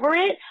 get over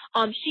it.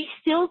 She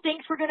still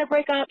thinks we're going to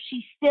break up.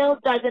 She still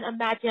doesn't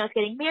imagine us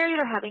getting married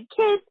or having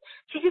kids.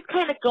 She's just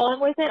kind of going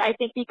with it, I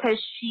think, because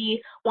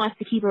she wants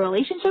to keep a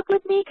relationship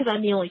with me because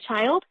I'm the only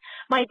child.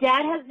 My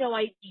dad has no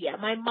idea.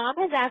 My mom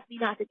has asked me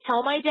not to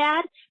tell my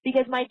dad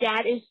because my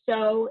dad is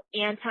so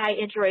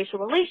anti-interracial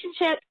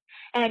relationships,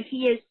 and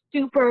he is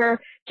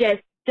super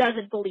just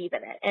doesn't believe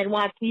in it and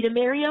wants me to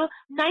marry a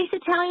nice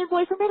Italian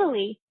boy from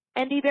Italy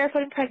and be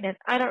barefoot and pregnant.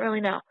 I don't really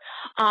know.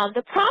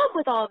 The problem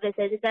with all of this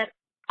is that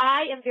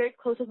I am very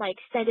close with my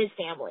extended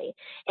family,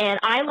 and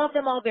I love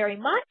them all very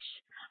much.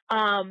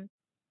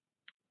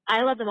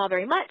 I love them all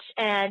very much,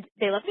 and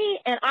they love me,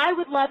 and I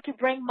would love to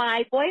bring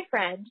my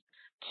boyfriend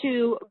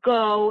to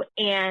go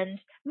and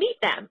meet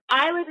them.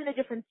 I live in a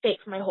different state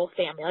from my whole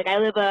family. Like, I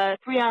live a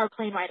 3-hour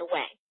plane ride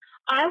away.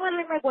 I want to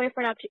bring my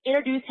boyfriend up to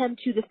introduce him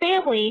to the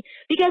family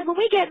because when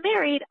we get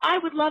married, I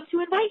would love to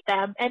invite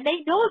them, and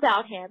they know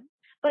about him.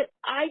 But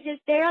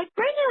they're like,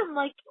 bring him.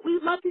 Like,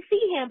 we'd love to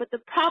see him. But the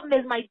problem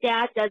is my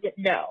dad doesn't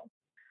know.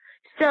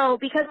 So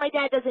because my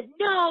dad doesn't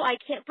know, I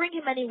can't bring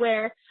him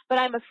anywhere, but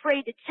I'm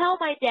afraid to tell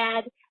my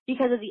dad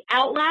because of the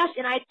outlash,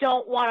 and I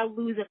don't want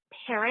to lose a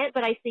parent,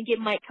 but I think it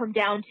might come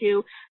down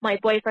to my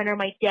boyfriend or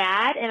my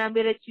dad, and I'm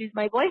going to choose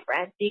my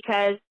boyfriend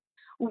because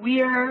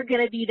we're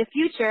going to be the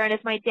future, and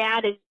if my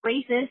dad is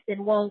racist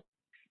and won't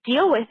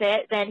deal with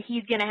it, then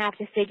he's going to have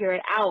to figure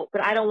it out.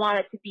 But I don't want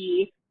it to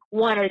be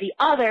one or the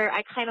other.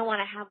 I kind of want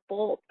to have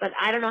both, but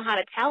I don't know how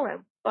to tell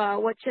him.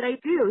 What should I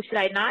do? Should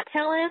I not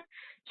tell him?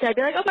 Should I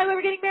be like, oh, by the way,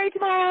 we're getting married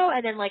tomorrow,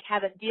 and then, like,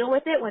 have him deal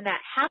with it when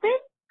that happens?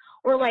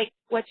 Or, like,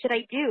 what should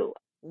I do?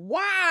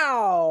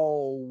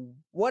 Wow.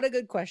 What a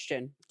good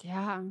question.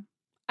 Yeah.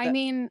 I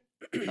mean,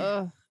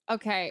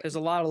 okay. There's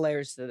a lot of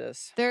layers to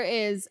this. There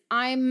is.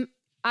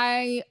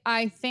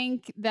 I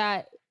think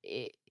that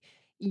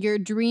your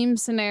dream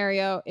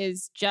scenario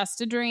is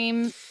just a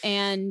dream,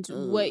 and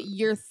what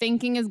you're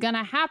thinking is going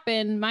to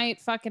happen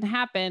might fucking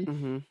happen.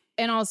 Mm-hmm.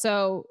 And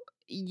also,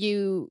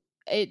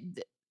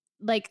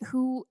 like,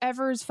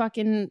 whoever's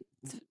fucking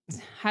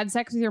had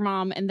sex with your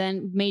mom and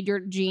then made your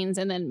genes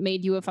and then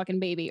made you a fucking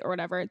baby or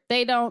whatever,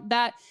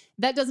 that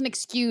doesn't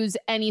excuse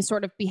any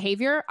sort of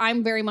behavior.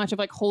 I'm very much of,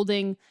 like,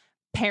 holding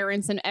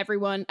parents and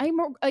everyone, I'm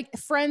like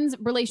friends,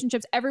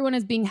 relationships, everyone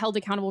is being held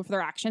accountable for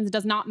their actions. It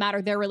does not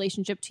matter their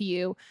relationship to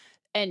you.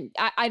 And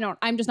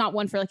I'm just not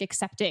one for, like,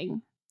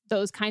 accepting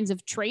those kinds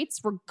of traits,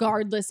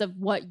 regardless of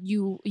what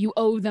you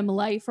owe them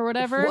life or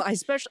whatever. Well,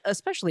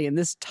 especially in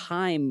this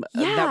time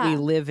that we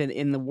live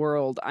in the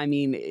world. I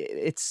mean,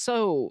 it's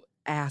so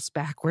ass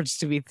backwards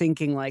to be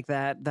thinking like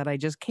that I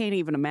just can't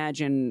even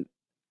imagine.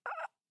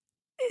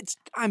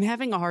 I'm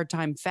having a hard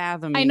time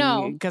fathoming. I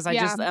know. Because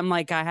I'm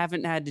like, I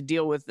haven't had to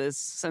deal with this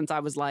since I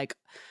was, like,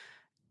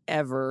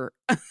 ever.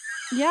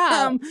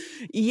 Yeah.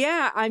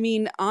 Yeah. I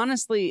mean,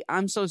 honestly,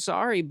 I'm so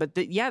sorry, but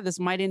this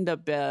might end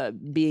up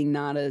being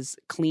not as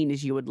clean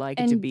as you would like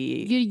it to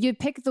be. You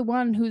pick the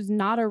one who's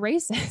not a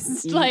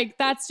racist. Like,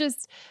 that's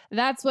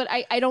what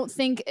I don't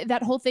think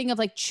that whole thing of,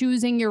 like,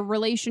 choosing your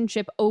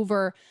relationship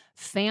over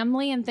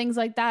family and things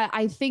like that.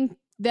 I think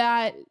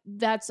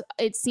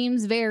it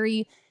seems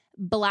very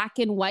black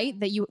and white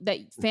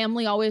that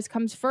family always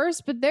comes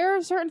first, but there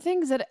are certain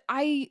things that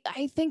I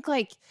think,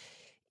 like,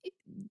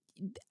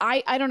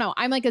 I don't know.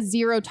 I'm like a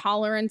zero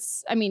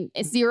tolerance. I mean,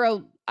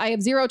 I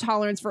have zero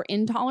tolerance for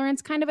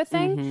intolerance kind of a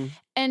thing. Mm-hmm.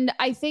 And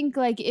I think,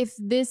 like, if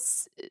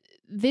this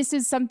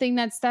is something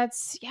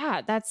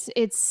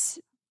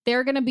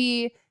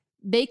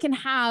they can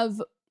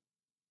have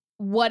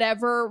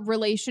whatever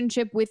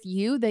relationship with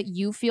you that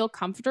you feel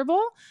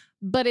comfortable,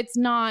 but it's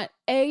not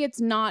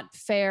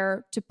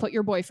fair to put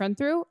your boyfriend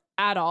through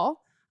at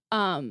all.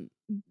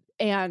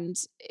 And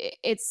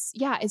it's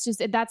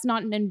just, that's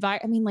not an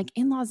environment. I mean, like,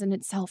 in-laws in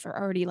itself are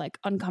already, like,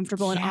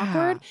 uncomfortable and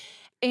awkward.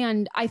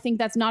 And I think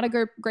that's not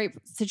a great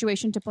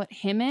situation to put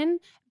him in.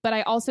 But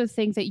I also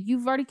think that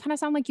you've already kind of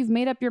sound like you've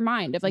made up your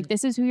mind of, like,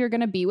 this is who you're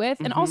going to be with.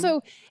 Mm-hmm. And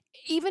also,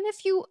 even if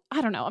I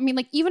don't know, I mean,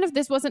 like, even if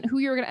this wasn't who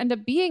you were going to end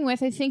up being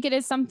with, I think it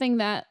is something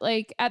that,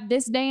 like, at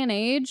this day and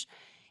age,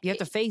 you have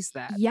to face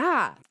that.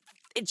 Yeah.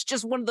 It's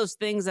just one of those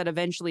things that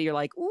eventually you're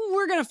like, ooh,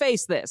 we're going to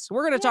face this.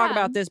 We're going to talk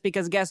about this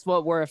because guess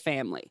what? We're a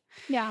family.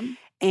 Yeah.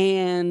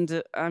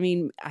 And I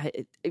mean,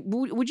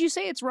 would you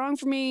say it's wrong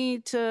for me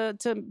to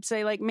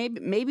say, like,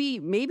 maybe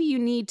you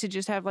need to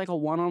just have, like, a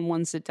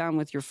one-on-one sit down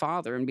with your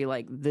father and be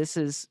like, this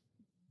is,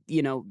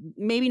 you know,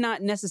 maybe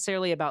not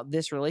necessarily about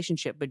this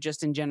relationship, but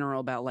just in general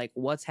about, like,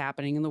 what's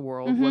happening in the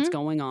world, mm-hmm. what's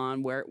going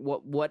on, what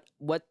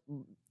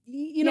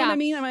you know what I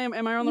mean? Am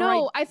I on the right?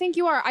 No, I think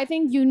you are. I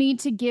think you need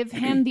to give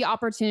him the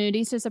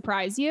opportunity to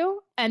surprise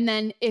you. And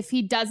then if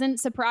he doesn't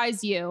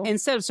surprise you,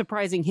 instead of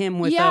surprising him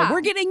with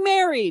we're getting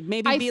married,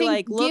 maybe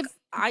look,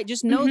 I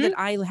just know that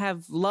I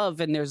have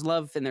love, and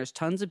there's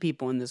tons of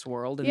people in this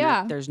world,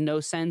 and there's no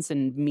sense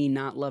in me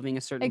not loving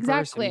a certain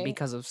person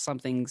because of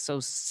something so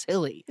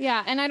silly.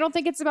 Yeah, and I don't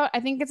think I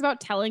think it's about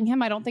telling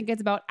him. I don't think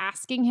it's about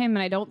asking him,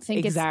 and I don't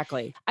think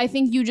I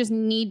think you just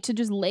need to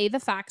just lay the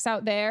facts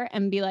out there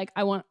and be like,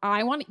 I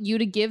want you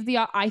to give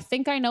I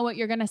think I know what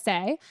you're going to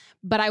say,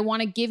 but I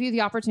want to give you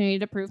the opportunity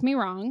to prove me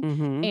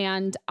wrong.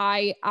 And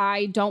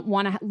I don't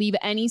want to leave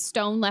any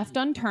stone left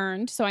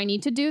unturned. So I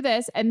need to do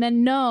this, and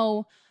then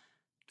know.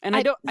 And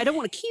I don't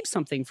want to keep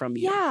something from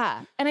you.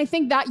 Yeah. And I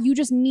think that you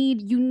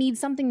need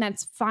something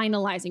that's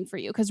finalizing for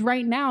you. Because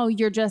right now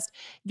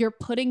you're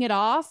putting it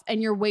off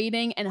and you're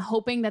waiting and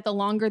hoping that the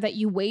longer that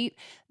you wait,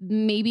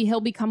 maybe he'll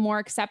become more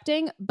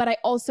accepting. But I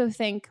also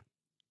think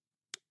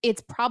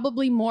it's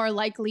probably more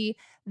likely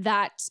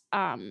that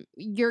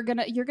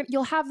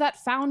you'll have that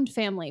found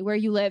family where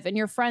you live and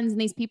your friends and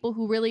these people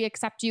who really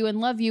accept you and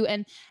love you,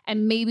 and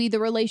maybe the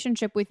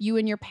relationship with you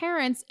and your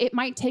parents, it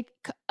might take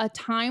a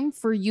time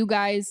for you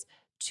guys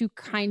to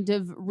kind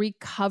of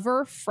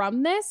recover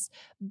from this,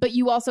 but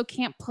you also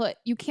can't put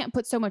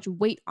so much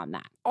weight on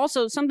that.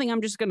 Also, something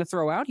I'm just going to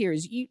throw out here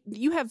is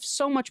you have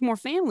so much more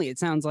family, it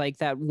sounds like,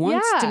 that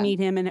wants to meet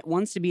him and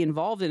wants to be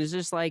involved. And it's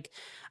just like,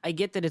 I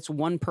get that it's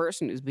one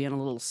person who's being a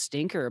little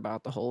stinker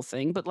about the whole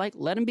thing, but like,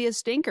 let him be a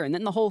stinker. And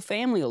then the whole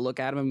family will look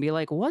at him and be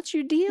like, what's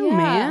your deal,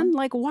 man?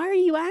 Like, why are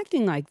you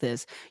acting like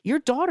this? Your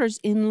daughter's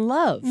in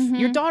love.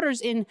 Your daughter's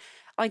in...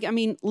 Like, I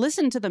mean,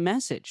 listen to the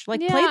message. Like,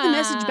 play the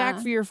message back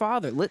for your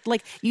father.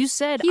 Like you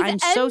said, I'm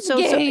so.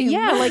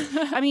 Yeah, like,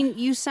 I mean,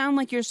 you sound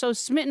like you're so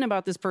smitten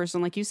about this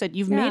person. Like you said,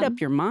 you've made up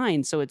your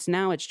mind. So it's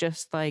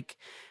just like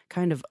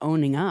kind of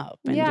owning up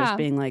and just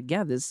being like,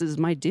 yeah, this is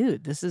my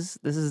dude. This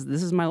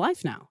is my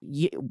life now.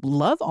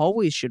 Love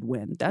always should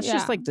win. That's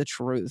just like the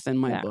truth in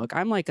my book.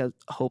 I'm like a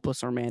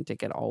hopeless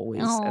romantic at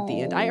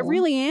the end. I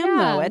really am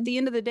though. At the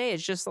end of the day,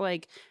 it's just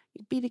like,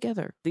 be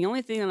together. The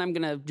only thing that I'm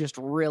going to just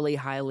really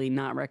highly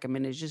not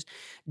recommend is just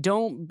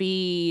don't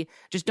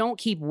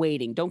keep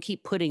waiting. Don't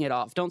keep putting it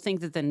off. Don't think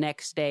that the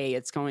next day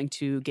it's going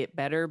to get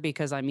better,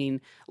 because I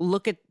mean,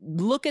 look at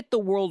the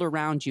world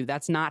around you.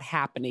 That's not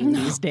happening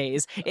these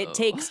days. It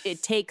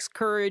takes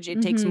courage.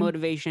 It takes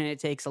motivation. It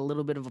takes a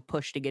little bit of a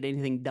push to get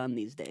anything done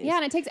these days. Yeah.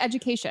 And it takes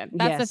education.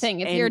 That's the thing.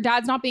 If your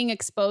dad's not being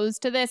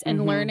exposed to this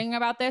and learning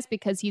about this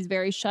because he's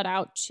very shut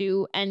out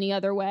to any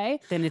other way,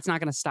 then it's not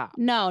going to stop.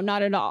 No,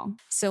 not at all.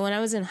 So when I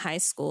was in high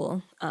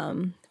school,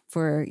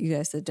 for you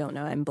guys that don't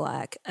know, I'm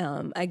Black.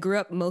 I grew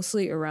up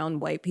mostly around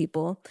white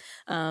people.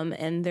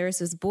 And there's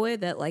this boy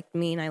that liked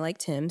me and I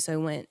liked him. So I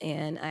went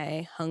and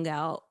I hung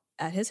out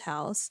at his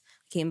house.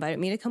 He invited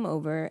me to come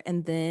over.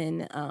 And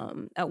then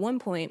at one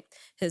point,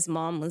 his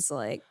mom was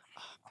like,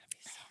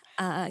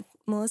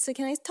 Melissa,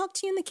 can I talk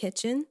to you in the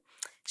kitchen?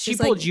 She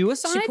pulled you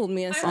aside? She pulled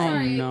me aside.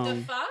 Oh, no.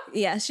 The fuck?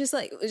 Yeah, she's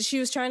like, she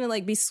was trying to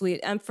like be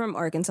sweet. I'm from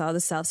Arkansas, the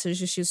South, so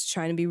she was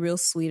trying to be real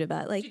sweet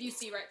about it. Like, did you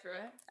see right through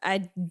it?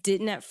 I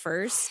didn't at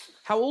first.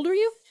 How old are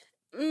you?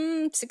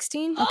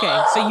 16.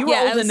 Okay, so you were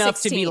old enough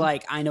 16. to be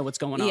like, I know what's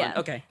going on. Yeah.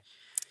 Okay.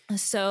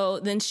 So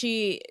then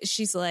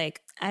she's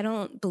like, I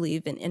don't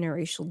believe in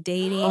interracial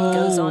dating.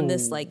 Goes on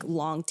this like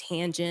long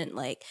tangent.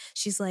 Like,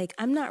 she's like,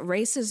 I'm not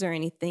racist or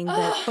anything,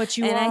 but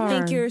you and are. I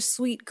think you're a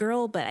sweet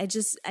girl, but I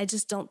just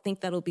don't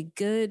think that'll be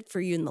good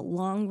for you in the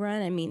long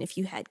run. I mean, if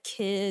you had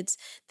kids,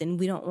 then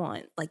we don't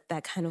want like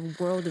that kind of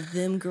world of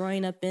them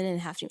growing up in and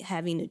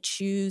having to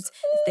choose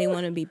if they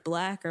want to be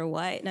Black or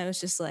white. And I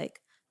was just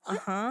like,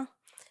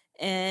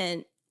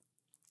 and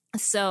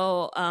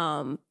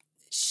so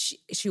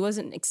she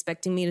wasn't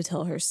expecting me to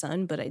tell her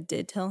son, but I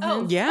did tell him.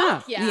 Oh,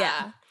 yeah.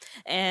 Yeah.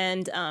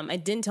 And I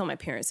didn't tell my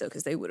parents though,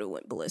 because they would have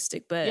went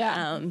ballistic.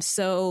 But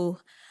so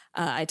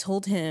I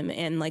told him,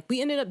 and like we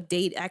ended up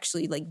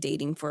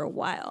dating for a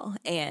while.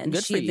 And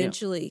Good she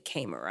eventually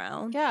came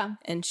around. Yeah.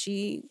 And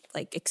she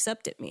like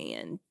accepted me,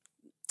 and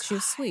she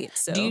was sweet.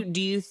 So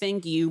do you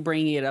think you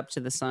bringing it up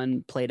to the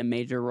son played a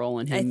major role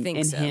in him? I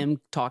think so.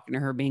 Him talking to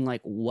her, being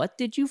like, "What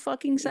did you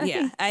fucking say?"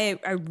 Yeah, I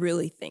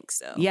really think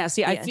so. Yeah.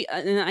 See, I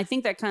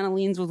think that kind of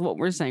leans with what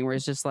we're saying, where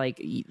it's just like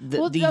the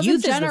that's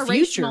youth a is the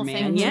future, generational man.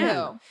 thing, Yeah,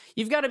 too.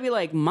 You've got to be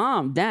like,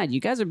 Mom, Dad, you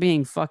guys are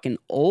being fucking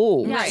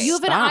old. Yeah, you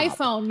have Stop. an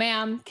iPhone,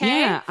 ma'am.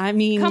 Okay. Yeah, I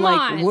mean, Come like,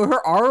 on.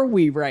 where are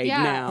we right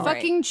Yeah, now?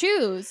 fucking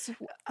choose.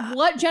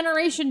 What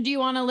generation do you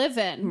want to live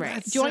in?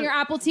 Right. Do you want your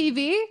Apple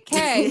TV?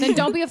 Okay, then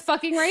don't be a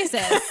fucking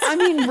racist. I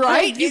mean,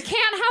 right? Like, you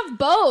can't have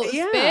both,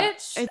 Yeah.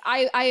 bitch.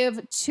 I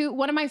have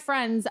one of my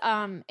friends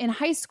in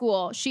high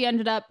school, she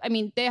ended up, I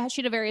mean, she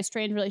had a very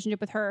strange relationship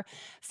with her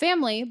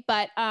family,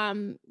 but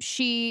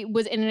she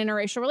was in an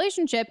interracial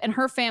relationship and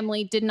her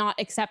family did not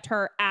accept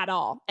her at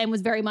all and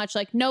was very much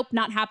like, nope,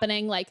 not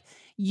happening. Like,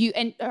 you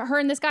and her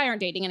and this guy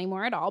aren't dating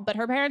anymore at all, but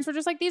her parents were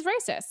just like, these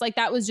racists. Like,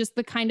 that was just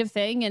the kind of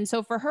thing. And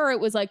so for her, it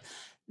was like,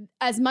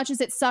 as much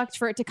as it sucked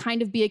for it to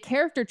kind of be a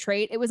character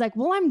trait, it was like,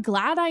 well, I'm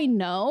glad I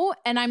know,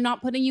 and I'm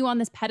not putting you on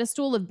this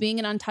pedestal of being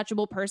an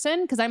untouchable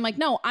person, because I'm like,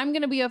 no, I'm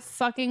going to be a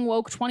fucking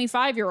woke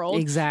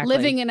 25-year-old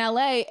living in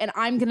LA, and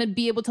I'm going to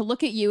be able to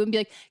look at you and be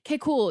like, okay,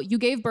 cool, you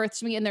gave birth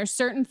to me, and there's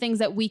certain things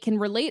that we can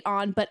relate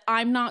on, but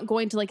I'm not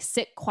going to like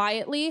sit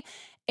quietly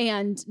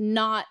and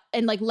not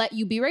and like let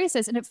you be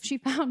racist. And if she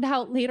found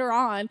out later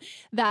on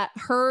that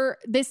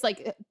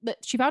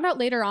she found out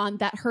later on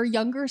that her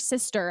younger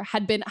sister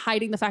had been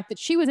hiding the fact that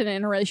she was in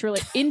an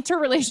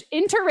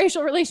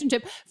interracial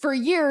relationship for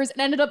years and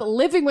ended up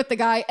living with the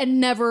guy and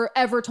never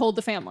ever told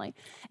the family.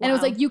 And it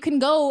was like, you can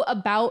go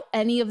about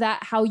any of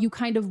that how you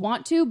kind of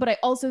want to, but I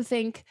also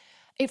think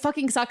it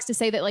fucking sucks to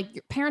say that like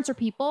your parents are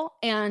people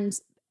and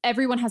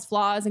everyone has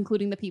flaws,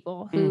 including the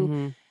people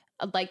who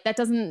like that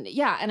doesn't,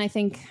 and I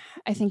think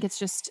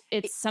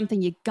it's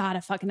something you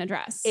gotta fucking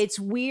address. It's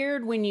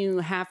weird when you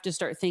have to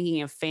start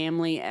thinking of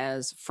family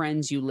as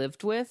friends you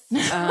lived with.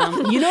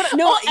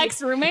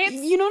 Ex-roommates.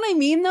 You know what I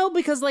mean though?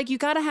 Because like you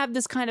gotta have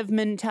this kind of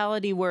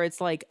mentality where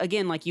it's like,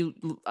 again, like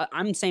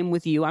I'm same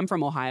with you. I'm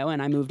from Ohio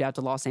and I moved out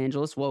to Los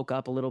Angeles, woke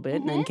up a little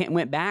bit and then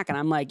went back and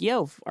I'm like,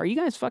 yo, are you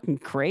guys fucking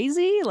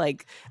crazy?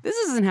 Like this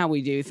isn't how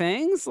we do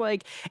things.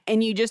 Like,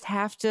 and you just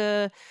have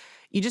to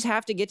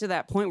get to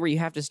that point where you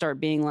have to start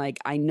being like,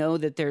 I know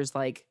that there's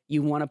like,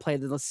 you want to play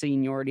the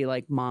seniority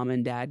like mom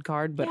and dad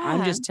card, but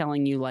I'm just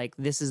telling you like,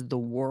 this is the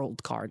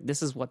world card.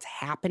 This is what's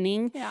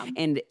happening. Yeah.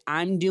 And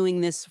I'm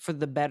doing this for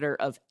the better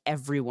of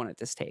everyone at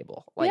this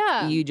table. Like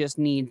you just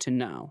need to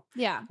know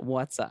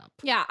what's up.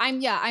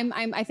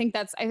 I think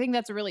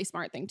that's a really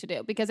smart thing to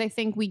do, because I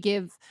think we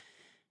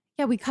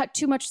cut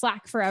too much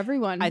slack for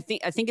everyone. I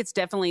think it's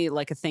definitely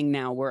like a thing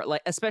now where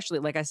like, especially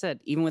like I said,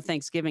 even with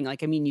Thanksgiving,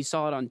 like, I mean, you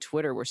saw it on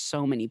Twitter where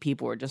so many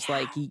people were just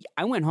like,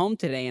 I went home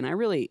today and I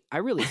really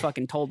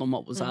fucking told them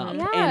what was up.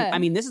 Yeah. And I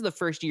mean, this is the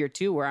first year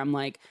too, where I'm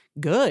like,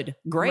 good,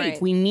 great.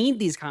 Right. We need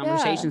these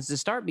conversations to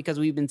start because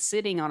we've been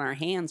sitting on our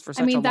hands for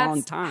such a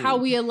long time. How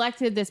we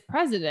elected this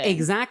president.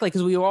 Exactly.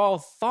 Because we all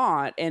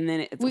thought, and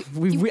then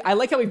I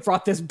like how we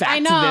brought this back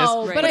to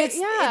this.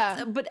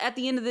 But but at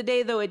the end of the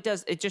day though, it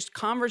just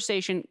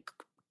conversation.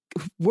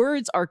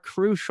 Words are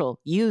crucial.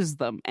 Use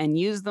them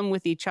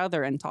with each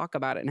other and talk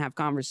about it and have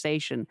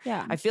conversation.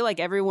 Yeah. I feel like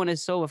everyone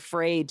is so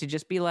afraid to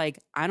just be like,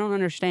 I don't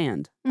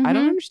understand. I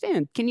don't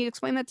understand. Can you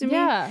explain that to me?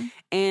 Yeah.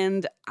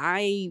 And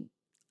I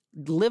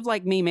live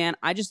like me, man.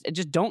 I just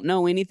don't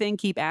know anything.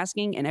 Keep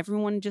asking and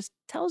everyone just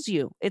tells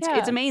you. It's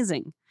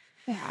amazing.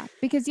 Yeah,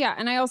 because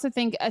and I also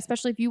think,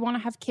 especially if you want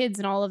to have kids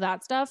and all of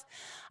that stuff,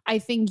 I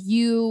think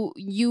you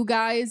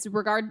guys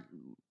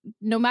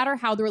no matter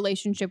how the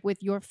relationship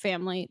with your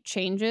family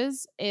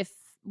changes,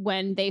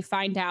 when they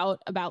find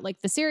out about like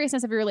the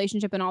seriousness of your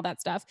relationship and all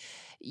that stuff,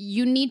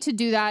 you need to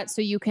do that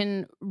so you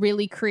can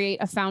really create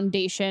a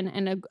foundation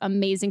and an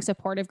amazing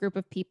supportive group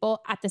of people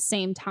at the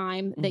same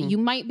time that you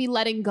might be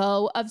letting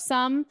go of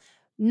some,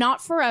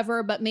 not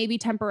forever, but maybe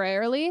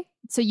temporarily,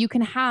 so you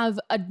can have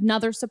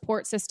another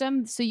support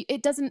system. So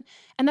it doesn't,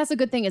 and that's a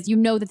good thing, is you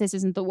know that this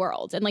isn't the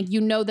world. And like,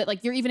 you know that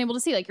like you're even able to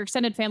see like your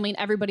extended family and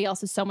everybody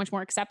else is so much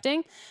more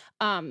accepting,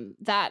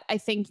 that I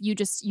think you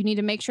need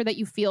to make sure that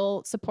you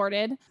feel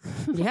supported.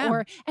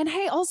 Yeah. And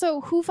hey,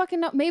 also, who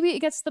fucking know, maybe it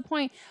gets to the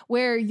point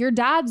where your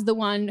dad's the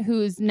one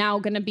who's now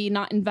going to be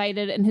not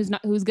invited and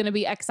who's going to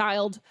be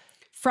exiled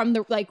from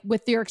the, like,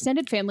 with your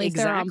extended family.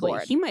 Exactly. They're on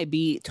board. He might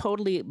be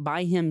totally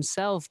by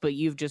himself, but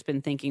you've just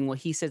been thinking, well,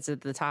 he sits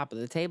at the top of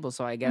the table,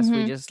 so I guess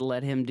we just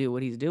let him do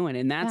what he's doing.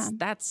 And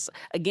that's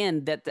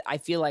again, that I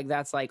feel like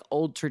that's like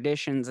old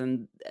traditions,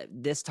 and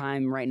this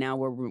time right now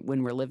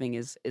when we're living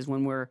is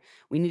when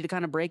we need to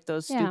kind of break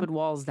those stupid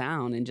walls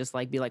down and just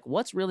like be like,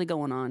 what's really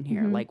going on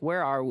here? Like,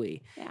 where are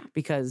we? Yeah.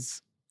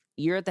 Because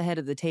you're at the head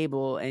of the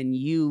table and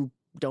you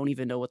don't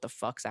even know what the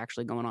fuck's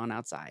actually going on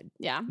outside.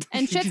 Yeah.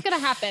 And shit's gonna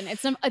happen.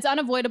 It's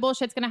unavoidable.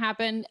 Shit's gonna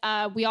happen.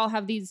 We all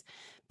have these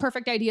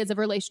perfect ideas of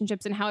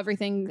relationships and how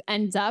everything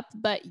ends up,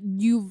 but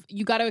you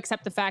got to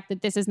accept the fact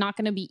that this is not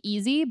going to be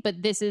easy,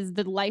 but this is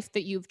the life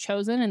that you've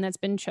chosen, and that's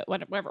been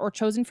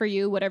chosen for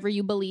you, whatever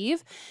you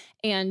believe,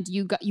 and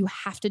you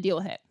have to deal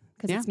with it.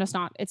 Because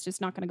it's just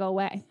not going to go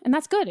away. And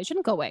that's good. It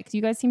shouldn't go away because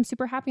you guys seem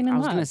super happy and in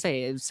love. I was going to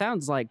say, it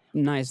sounds like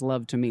nice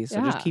love to me, so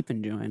just keep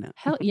enjoying it.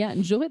 Hell yeah,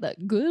 enjoy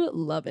that good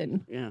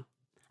loving. Yeah.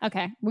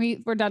 Okay,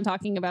 we're done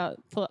talking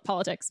about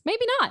politics.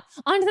 Maybe not.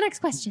 On to the next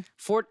question.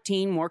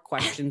 14 more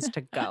questions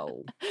to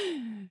go.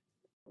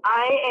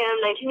 I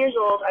am 19 years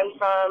old. I'm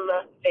from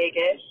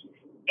Vegas,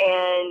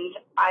 and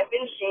I've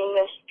been seeing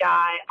this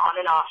guy on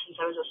and off since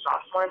I was a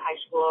sophomore in high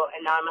school,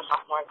 and now I'm a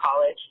sophomore in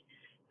college.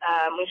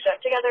 We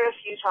slept together a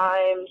few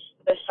times.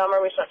 This summer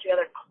we slept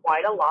together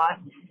quite a lot,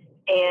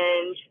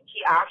 and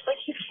he acts like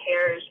he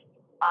cares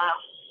a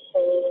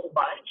whole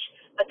bunch.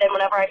 But then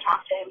whenever I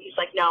talk to him, he's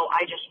like, no,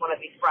 I just want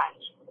to be friends.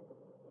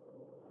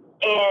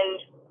 And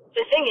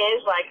the thing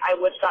is, like, I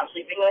would stop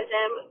sleeping with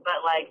him,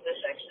 but, like, the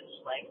sex is,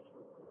 like,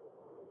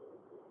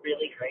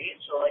 really great,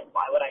 so, like,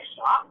 why would I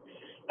stop?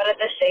 But at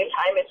the same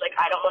time, it's like,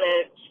 I don't want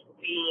to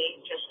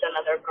be just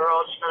another girl,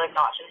 just another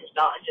notch in his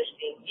belt and just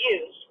being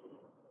used.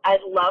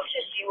 I'd love to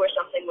see where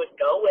something would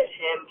go with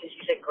him because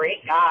he's a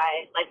great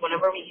guy. Like,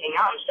 whenever we hang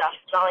out and stuff,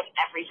 it's not like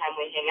every time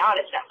we hang out,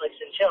 it's Netflix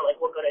and chill. Like,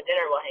 we'll go to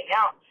dinner, we'll hang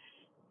out.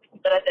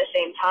 But at the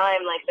same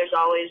time, like, there's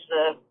always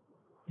the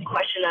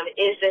question of,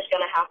 is this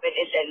going to happen?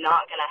 Is it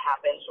not going to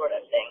happen sort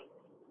of thing.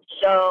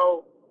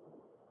 So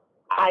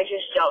I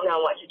just don't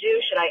know what to do.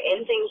 Should I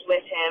end things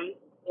with him,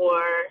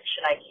 or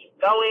should I keep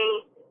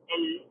going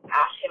and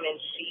ask him and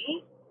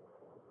see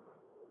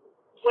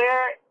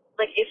where,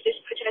 like, if this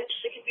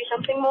potentially could be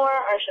something more,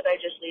 or should I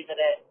just leave it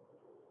at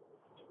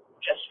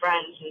just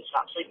friends and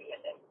stop sleeping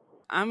with him?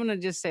 I'm going to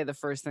just say the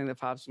first thing that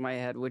pops in my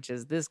head, which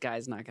is this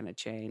guy's not going to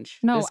change.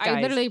 No,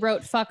 I literally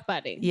wrote fuck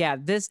buddy. Yeah,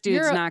 this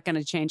dude's not going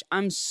to change.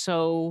 I'm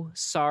so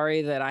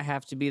sorry that I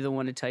have to be the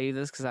one to tell you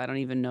this because I don't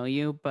even know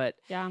you. But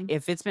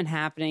if it's been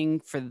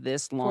happening for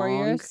this long 4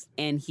 years.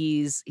 and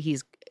he's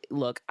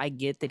look, I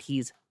get that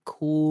he's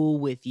cool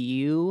with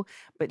you,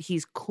 but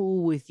he's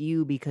cool with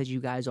you because you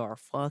guys are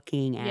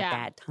fucking at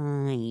that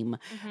time.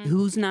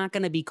 Who's not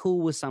going to be cool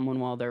with someone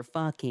while they're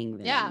fucking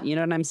them? Yeah. You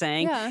know what I'm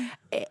saying? Yeah.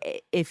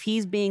 If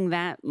he's being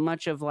that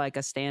much of like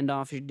a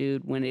standoffish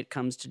dude when it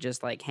comes to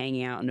just like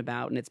hanging out and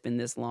about and it's been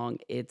this long,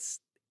 it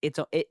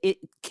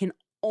can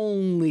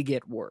only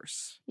get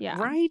worse. Yeah.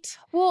 Right?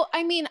 Well,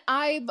 I mean,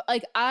 I've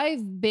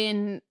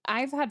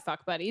had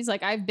fuck buddies.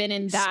 Like, I've been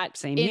in that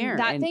Same here.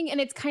 thing, and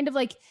it's kind of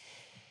like,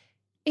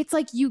 it's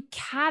like you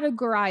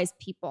categorize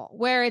people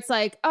where it's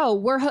like,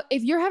 oh,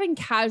 if you're having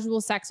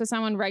casual sex with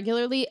someone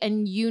regularly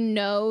and you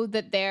know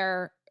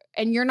that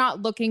and you're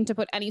not looking to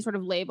put any sort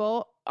of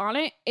label on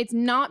it, it's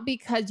not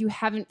because you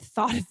haven't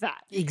thought of that.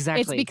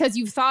 Exactly. It's because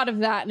you've thought of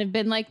that and have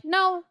been like,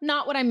 no,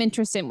 not what I'm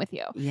interested in with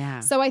you.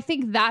 Yeah. So I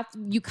think that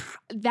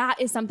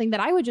is something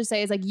that I would just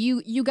say is like,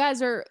 you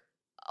guys are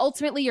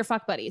ultimately your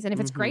fuck buddies. And if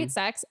it's great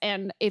sex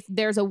and if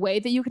there's a way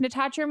that you can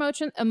detach your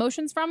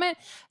emotions from it,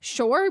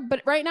 sure.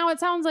 But right now it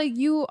sounds like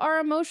you are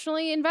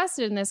emotionally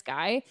invested in this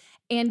guy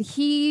and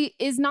he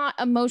is not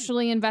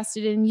emotionally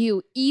invested in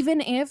you. Even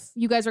if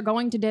you guys are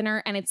going to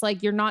dinner and it's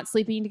like you're not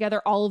sleeping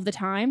together all of the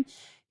time,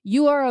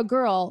 you are a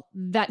girl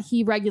that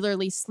he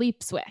regularly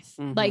sleeps with.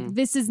 Like,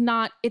 it's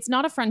not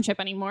a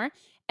friendship anymore.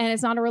 And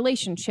it's not a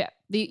relationship.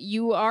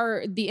 You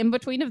are the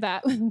in-between of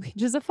that,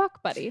 which is a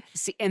fuck buddy.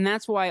 See, and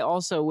that's why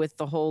also with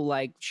the whole,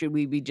 like, should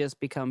we just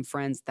become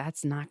friends?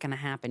 That's not going to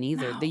happen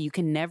either. No. You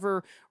can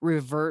never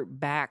revert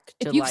back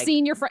to, if you've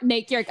seen your friend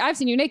naked, I've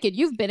seen you naked,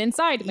 you've been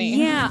inside me.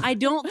 Yeah, I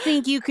don't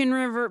think you can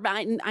revert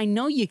back. I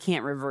know you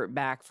can't revert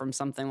back from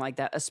something like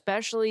that,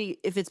 especially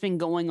if it's been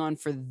going on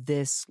for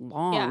this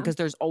long, because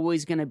there's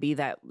always going to be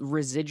that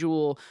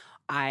residual,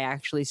 I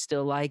actually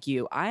still like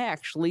you. I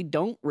actually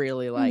don't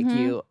really like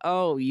you.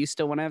 Oh, you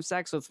still want to have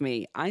sex with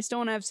me. I still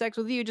want to have sex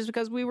with you just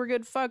because we were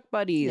good fuck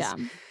buddies. Yeah.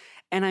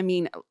 And I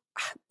mean,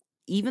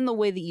 even the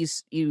way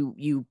that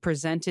you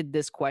presented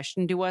this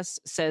question to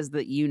us says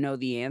that you know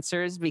the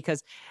answers,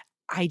 because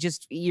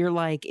you're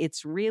like,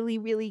 it's really,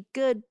 really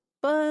good,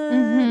 but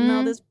and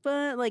all this,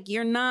 but like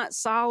you're not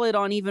solid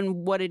on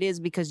even what it is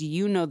because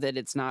you know that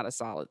it's not a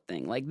solid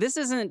thing. Like, this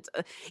isn't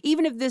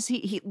even if this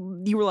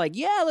you were like,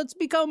 yeah, let's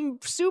become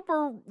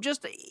super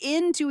just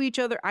into each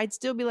other, I'd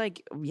still be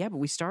like, yeah, but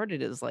we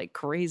started as like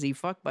crazy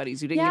fuck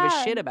buddies who didn't give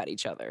a shit about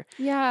each other.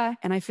 Yeah.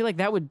 And I feel like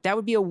that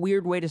would be a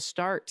weird way to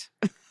start.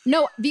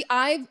 No,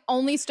 I've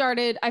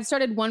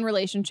started one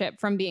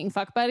relationship from being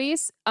fuck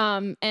buddies,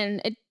 and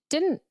it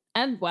didn't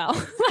end well.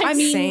 I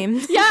mean,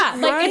 same. Yeah,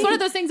 like it's one of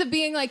those things of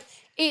being like,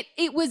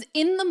 it was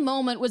in the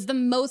moment was the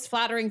most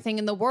flattering thing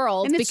in the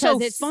world, and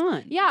because it's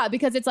fun. Yeah,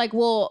 because it's like,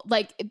 well,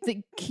 like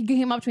he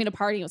came up to me at a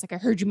party and was like, I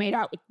heard you made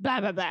out with blah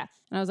blah blah,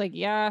 and I was like,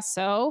 yeah,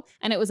 so,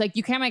 and it was like,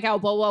 you can't make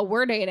out, well,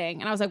 we're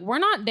dating, and I was like, we're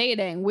not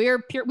dating,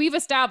 we've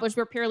established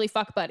we're purely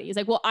fuck buddies.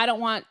 Like, well, I don't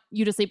want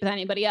you to sleep with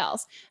anybody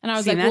else, and I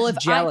was like, well, if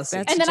jealousy.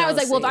 and then I was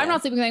like, well, if I'm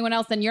not sleeping with anyone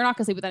else, then you're not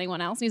gonna sleep with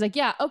anyone else, and he's like,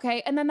 yeah,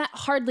 okay, and then that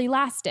hardly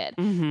lasted.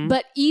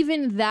 But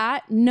even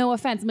that, no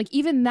offense, I'm like,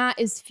 even that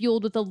is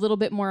fueled with a little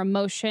bit more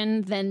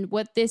emotion than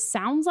what this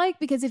sounds like,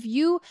 because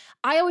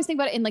I always think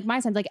about it in like my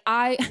sense, like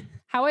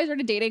how I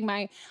started dating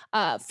my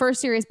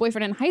first serious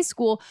boyfriend in high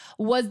school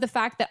was the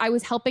fact that I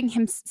was helping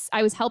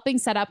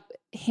set up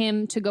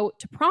him to go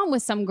to prom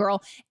with some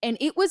girl, and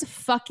it was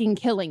fucking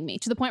killing me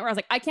to the point where I was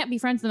like, I can't be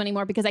friends with him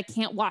anymore because I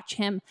can't watch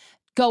him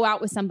go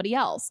out with somebody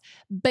else.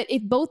 But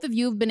if both of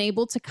you have been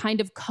able to kind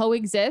of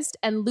coexist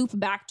and loop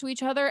back to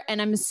each other,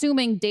 and I'm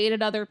assuming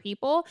dated other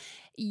people,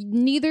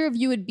 neither of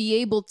you would be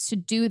able to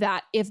do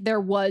that if there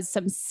was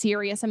some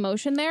serious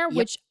emotion there,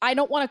 which I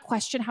don't want to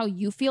question how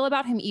you feel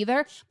about him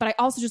either. But I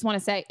also just want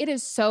to say it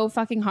is so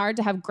fucking hard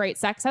to have great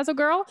sex as a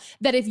girl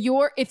that if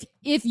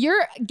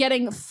you're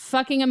getting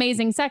fucking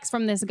amazing sex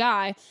from this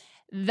guy,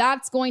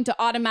 that's going to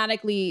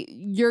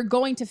you're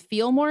going to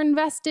feel more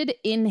invested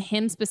in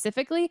him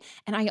specifically.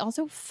 And I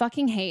also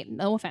fucking hate,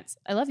 no offense,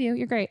 I love you,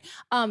 you're great.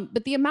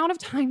 But the amount of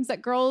times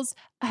that girls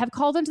have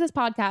called into this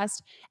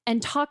podcast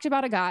and talked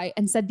about a guy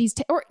and said these,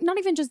 or not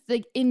even just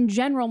like in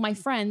general, my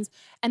friends,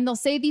 and they'll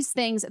say these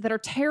things that are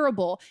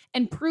terrible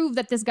and prove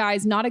that this guy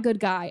is not a good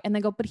guy. And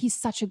they go, but he's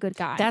such a good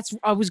guy. That's,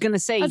 I was going to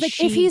say. I was like,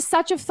 if he's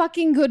such a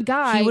fucking good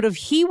guy.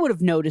 He would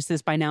have noticed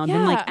this by now and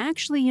been like,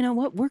 actually, you know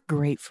what? We're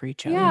great for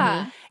each other.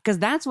 Yeah. Because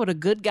that's what a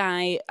good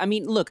guy, I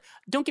mean, look,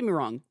 don't get me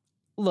wrong.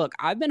 Look,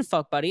 I've been a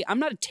fuck buddy. I'm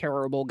not a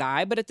terrible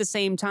guy, but at the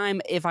same time,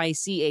 if I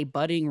see a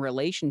budding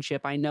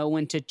relationship, I know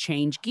when to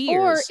change gears.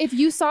 Or if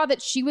you saw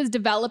that she was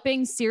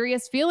developing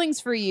serious feelings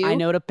for you, I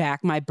know to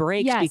back my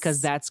brakes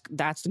because that's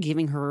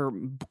giving her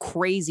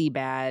crazy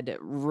bad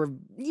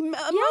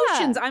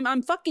emotions.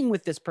 I'm fucking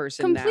with this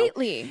person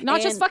completely. Now.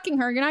 Not just fucking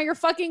her. You're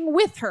fucking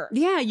with her.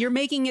 Yeah, you're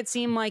making it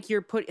seem like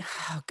you're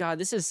oh God,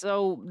 this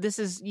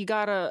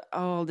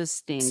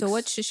stinks. So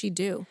what should she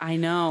do? I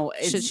know.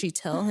 Should she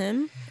tell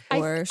him?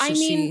 Or should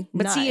she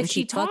but not see, if and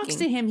she keep talks fucking?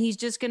 to him, he's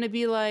just going to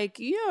be like,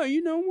 yeah,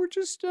 you know, you're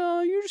just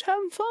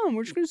having fun.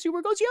 We're just going to see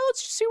where it goes. Yeah,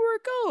 let's just see where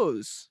it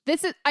goes.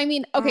 This is, I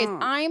mean, okay,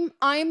 I'm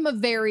a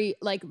very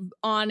like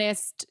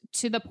honest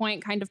to the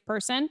point kind of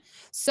person.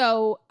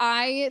 So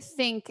I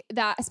think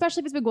that,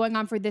 especially if it's been going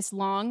on for this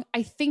long,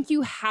 I think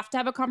you have to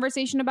have a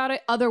conversation about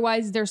it.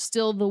 Otherwise, there's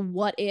still the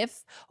what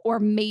if or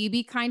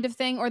maybe kind of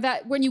thing, or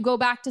that when you go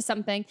back to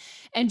something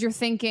and you're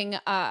thinking,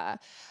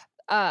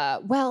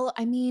 well,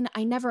 I mean,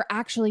 I never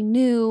actually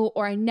knew,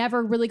 or I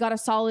never really got a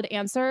solid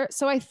answer.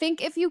 So I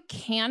think if you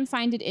can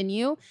find it in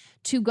you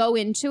to go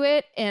into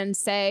it and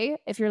say,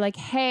 if you're like,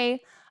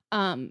 hey,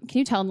 can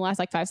you tell in the last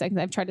like 5 seconds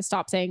I've tried to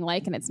stop saying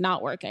like and it's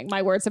not working.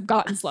 My words have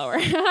gotten slower.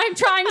 I'm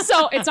trying,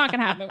 so it's not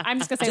gonna happen. I'm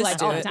just gonna say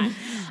like all the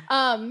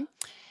time.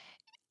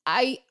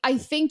 I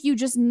think you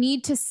just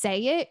need to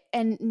say it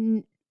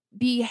and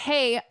be,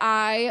 hey,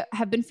 I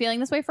have been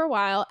feeling this way for a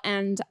while,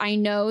 and I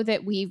know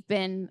that we've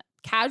been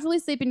casually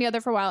sleeping together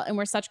for a while and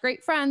we're such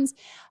great friends.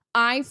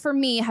 I, for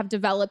me, have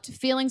developed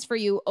feelings for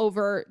you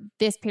over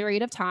this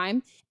period of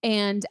time.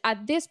 And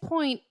at this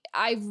point,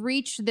 I've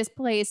reached this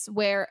place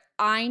where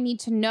I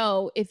need to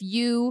know if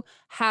you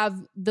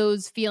have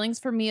those feelings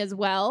for me as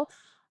well,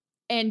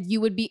 and you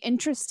would be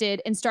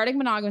interested in starting a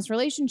monogamous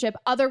relationship.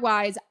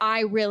 Otherwise,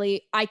 I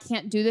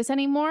can't do this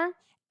anymore.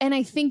 And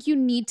I think you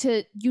need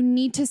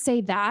to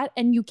say that,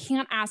 and you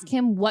can't ask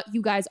him what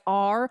you guys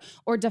are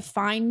or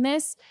define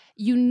this.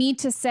 You need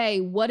to say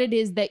what it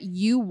is that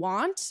you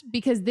want,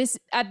 because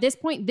at this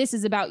point, this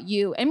is about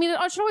you. I mean,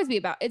 it should always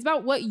be it's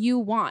about what you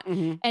want,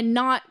 and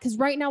not, because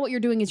right now what you're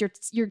doing is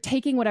you're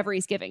taking whatever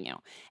he's giving you,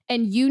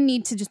 and you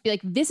need to just be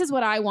like, this is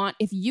what I want.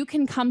 If you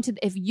can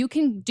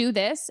do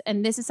this,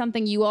 and this is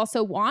something you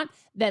also want,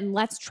 then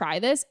let's try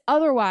this.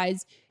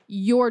 Otherwise,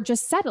 you're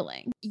just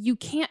settling. You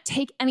can't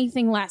take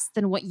anything less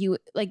than what you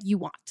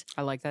want.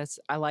 I like that.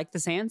 I like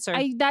this answer.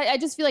 I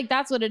just feel like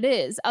that's what it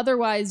is.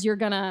 Otherwise,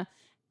 this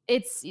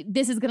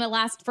is gonna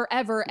last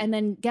forever. And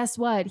then guess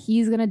what?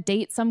 He's gonna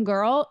date some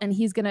girl, and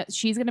she's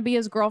gonna be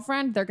his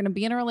girlfriend. They're gonna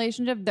be in a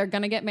relationship. They're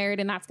gonna get married,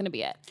 and that's gonna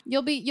be it.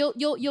 You'll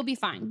be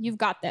fine. You've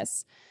got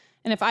this.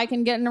 And if I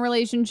can get in a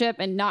relationship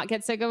and not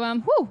get sick of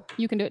him,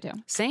 you can do it too.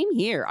 Same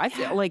here. I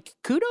feel like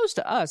kudos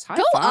to us. High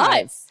Go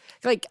five. us.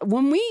 Like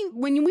when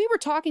we were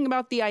talking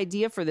about the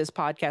idea for this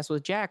podcast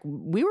with Jack,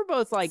 we were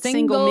both like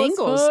single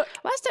mingles.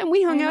 Last time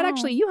we hung out,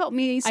 actually, you helped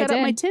me set up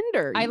my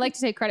Tinder. I like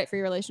to take credit for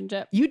your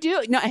relationship. You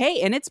do. No,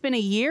 hey, and it's been a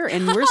year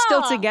and we're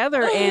still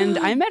together. And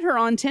I met her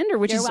on Tinder,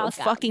 which is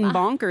fucking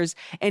bonkers.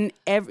 And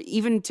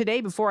even today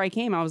before I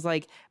came, I was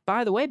like,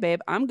 by the way,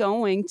 babe, I'm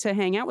going to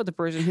hang out with the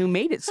person who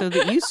made it so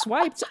that you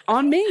swiped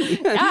on me.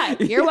 Yeah,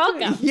 you're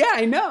welcome. Yeah,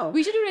 I know.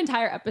 We should do an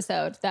entire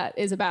episode that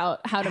is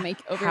about how to make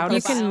over your profile.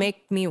 You can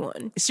make me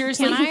one.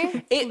 Seriously. Can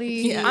I?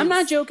 Please. I'm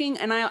not joking,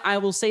 and I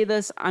will say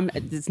this.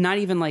 It's not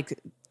even like...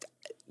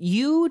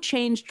 You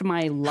changed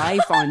my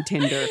life on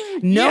Tinder.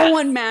 No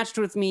one matched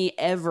with me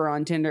ever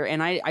on Tinder.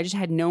 And I just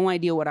had no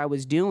idea what I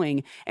was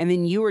doing. And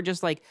then you were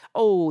just like,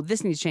 oh,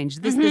 this needs to change.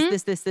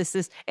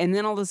 This. And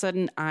then all of a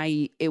sudden,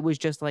 it was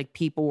just like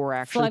people were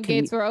actually...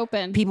 Floodgates were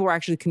open. People were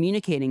actually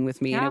communicating with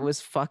me. And it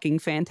was fucking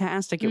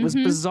fantastic. It was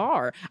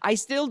bizarre. I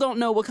still don't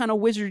know what kind of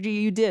wizardry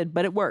you did,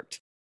 but it worked.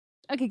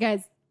 Okay,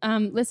 guys.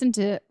 Listen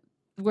to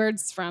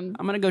words from...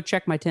 I'm going to go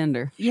check my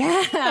Tinder.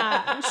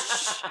 Yeah.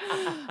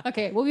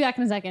 Okay, we'll be back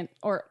in a second,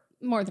 or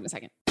more than a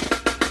second.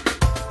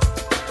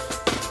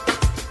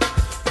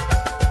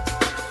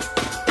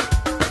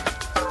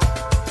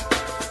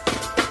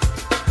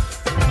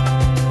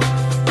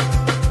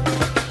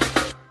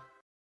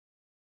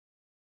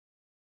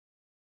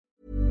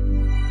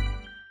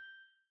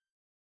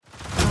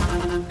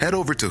 Head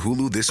over to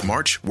Hulu this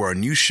March, where our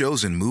new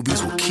shows and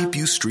movies will keep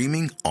you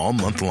streaming all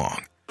month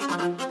long.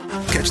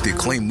 Catch the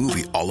acclaimed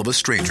movie All of Us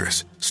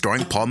Strangers,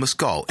 starring Paul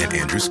Mescal and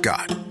Andrew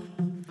Scott.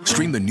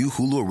 Stream the new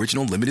Hulu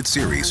original limited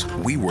series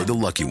We Were the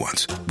Lucky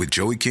Ones with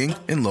Joey King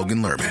and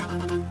Logan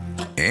Lerman.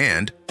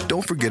 And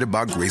don't forget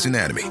about Grey's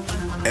Anatomy.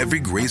 Every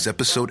Grey's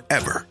episode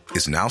ever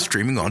is now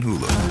streaming on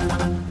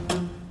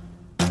Hulu.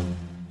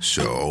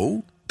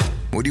 So,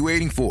 what are you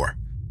waiting for?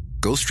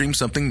 Go stream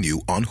something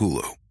new on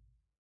Hulu.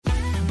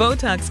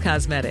 Botox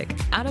Cosmetic,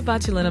 out of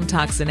botulinum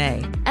toxin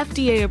A,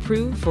 FDA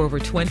approved for over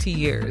 20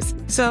 years.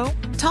 So,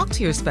 talk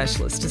to your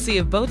specialist to see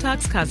if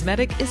Botox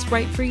Cosmetic is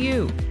right for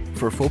you.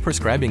 For full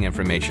prescribing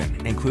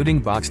information, including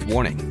boxed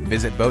warning,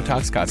 visit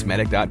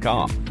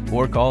BotoxCosmetic.com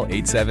or call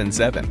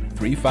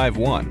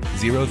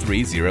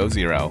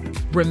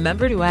 877-351-0300.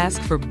 Remember to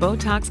ask for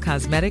Botox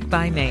Cosmetic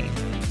by name.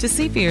 To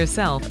see for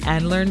yourself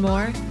and learn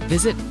more,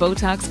 visit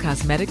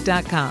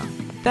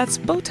BotoxCosmetic.com. That's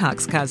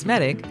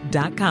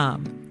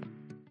BotoxCosmetic.com.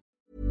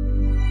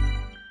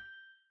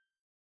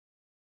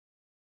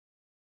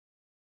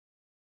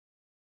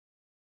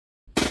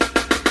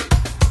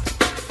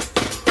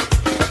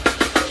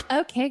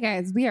 Okay,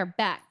 guys, we are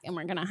back, and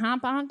we're gonna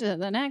hop on to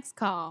the next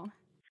call.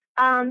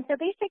 So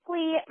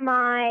basically,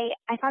 I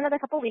found out a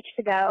couple weeks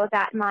ago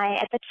that my,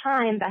 at the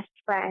time, best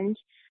friend,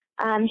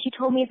 she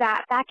told me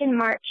that back in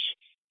March,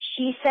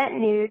 she sent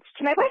nudes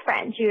to my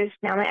boyfriend, who is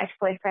now my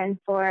ex-boyfriend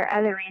for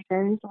other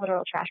reasons, a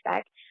literal trash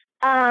bag.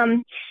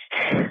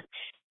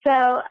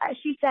 So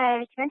she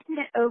said she mentioned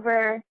it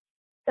over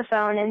the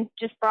phone and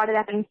just brought it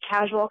up in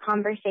casual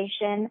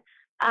conversation.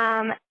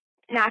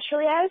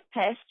 Naturally, I was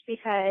pissed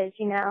because,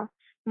 you know,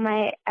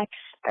 my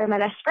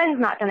best friend's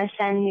not going to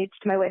send nudes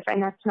to my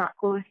boyfriend. That's not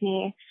cool with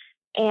me.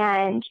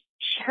 And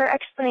her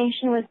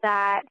explanation was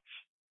that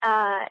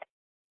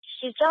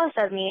she's jealous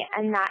of me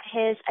and that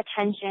his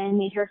attention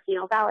made her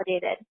feel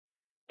validated.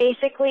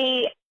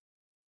 Basically,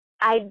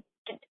 I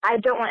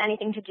don't want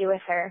anything to do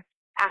with her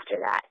after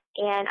that.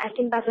 And I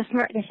think that's a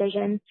smart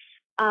decision,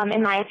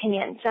 in my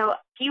opinion. So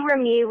if you were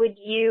me, would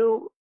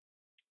you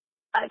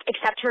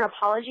accept her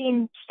apology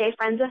and stay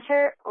friends with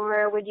her?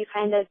 Or would you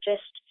kind of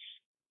just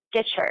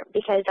ditch her,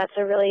 because that's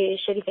a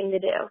really shitty thing to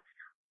do?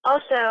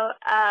 Also,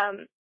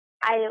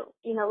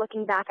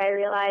 looking back, I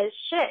realized,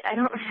 shit, I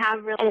don't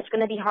have really, and it's going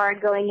to be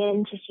hard going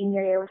into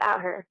senior year without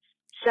her.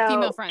 So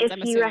Female friends, if I'm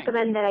you assuming.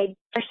 recommend that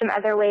there's some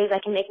other ways I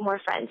can make more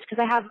friends, because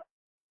I have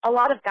a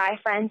lot of guy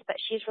friends, but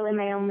she's really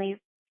my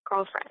only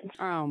girlfriend.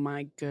 Oh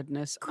my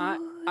goodness.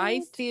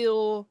 I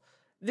feel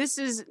this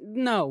is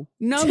no.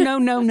 No. She's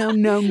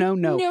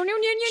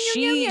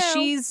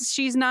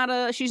not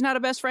a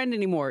best friend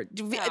anymore.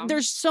 No.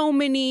 There's so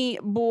many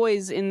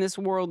boys in this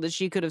world that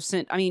she could have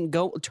sent. I mean,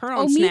 turn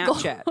on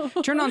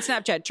Snapchat. Turn on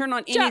Snapchat. Turn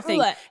on anything.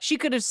 Roulette. She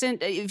could have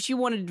sent, if she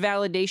wanted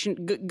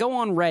validation, go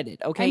on Reddit,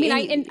 okay? I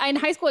mean, in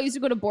high school, I used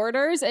to go to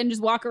Borders and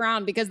just walk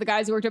around because the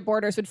guys who worked at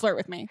Borders would flirt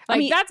with me. Like, I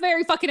mean, that's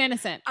very fucking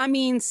innocent. I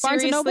mean,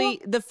 Barnes and Noble?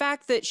 seriously, the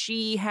fact that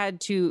she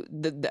had to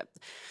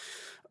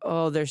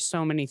there's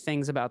so many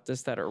things about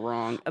this that are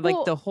wrong. Like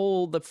the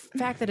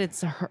fact that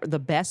it's the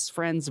best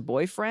friend's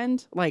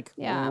boyfriend. Like,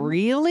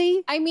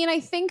 really? I mean, I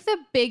think the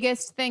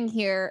biggest thing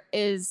here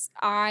is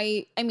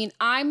I'm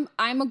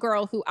a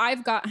girl who I'm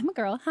a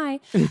girl. Hi.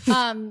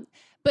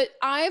 But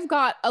I've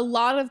got a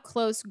lot of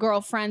close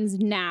girlfriends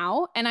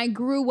now, and I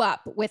grew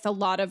up with a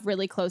lot of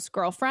really close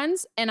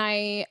girlfriends. And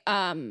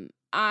when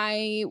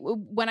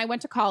I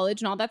went to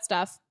college and all that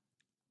stuff,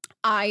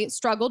 I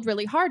struggled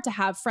really hard to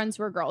have friends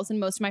who were girls, and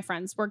most of my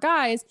friends were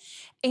guys.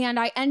 And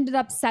I ended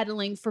up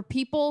settling for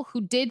people who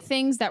did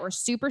things that were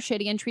super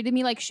shitty and treated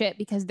me like shit,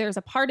 because there's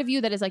a part of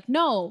you that is like,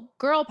 no,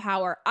 girl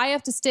power. I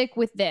have to stick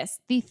with this.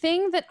 The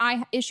thing that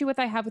I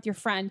have with your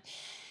friend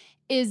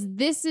is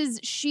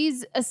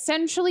she's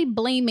essentially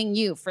blaming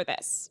you for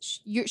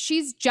this.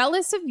 She's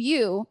jealous of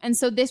you. And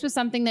so this was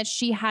something that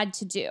she had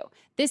to do.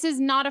 This is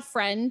not a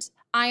friend.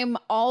 I am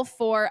all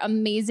for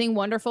amazing,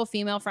 wonderful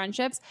female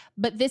friendships,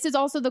 but this is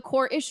also the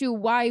core issue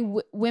why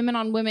women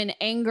on women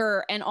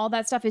anger and all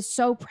that stuff is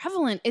so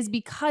prevalent, is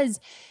because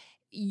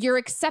we're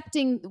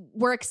accepting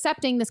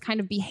this kind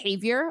of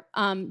behavior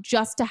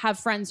just to have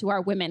friends who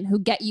are women, who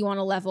get you on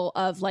a level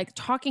of like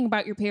talking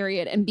about your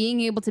period and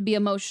being able to be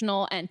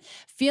emotional and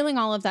feeling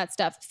all of that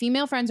stuff.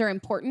 Female friends are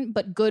important,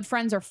 but good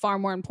friends are far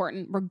more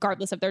important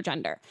regardless of their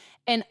gender.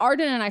 And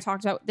Arden and I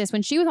talked about this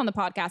when she was on the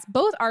podcast.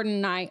 Both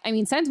Arden and I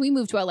mean, since we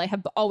moved to LA,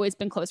 have always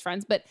been close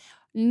friends, but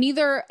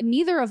neither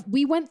of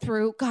we went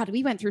through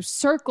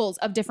circles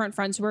of different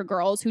friends who were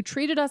girls who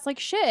treated us like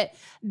shit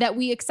that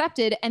we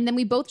accepted, and then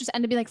we both just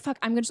ended up being like, fuck,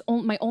 I'm gonna just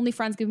my only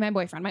friends give me my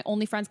boyfriend. My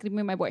only friends give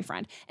me my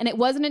boyfriend. And it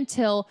wasn't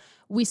until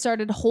we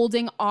started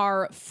holding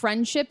our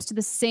friendships to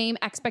the same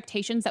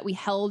expectations that we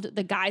held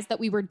the guys that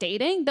we were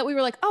dating that we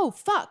were like, oh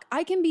fuck,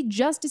 I can be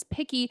just as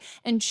picky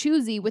and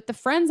choosy with the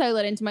friends I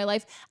let into my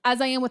life as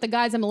I am with the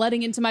guys I'm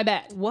letting into my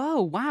bed.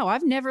 Whoa, wow,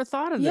 I've never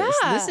thought of this.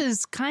 This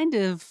is kind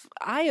of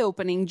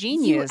eye-opening,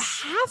 genius. You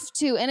have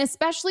to, and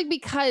especially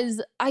because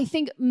I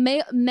think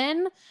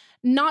men,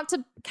 not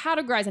to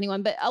categorize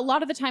anyone, but a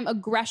lot of the time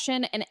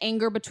aggression and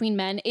anger between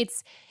men,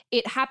 it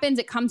happens,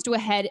 it comes to a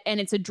head, and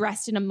it's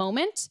addressed in a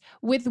moment.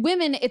 With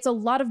women, it's a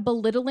lot of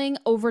belittling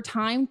over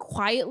time,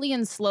 quietly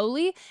and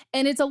slowly,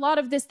 and it's a lot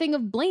of this thing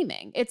of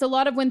blaming. It's a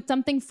lot of when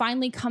something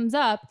finally comes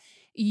up,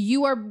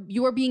 you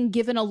are being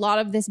given a lot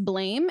of this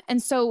blame,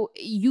 and so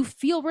you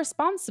feel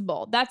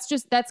responsible.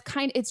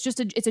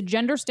 It's a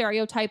gender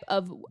stereotype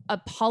of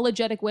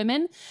apologetic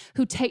women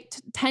who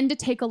tend to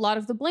take a lot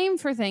of the blame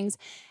for things.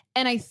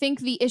 And I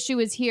think the issue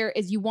is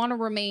you want to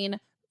remain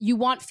you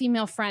want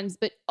female friends,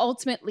 but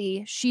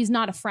ultimately she's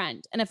not a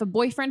friend. And if a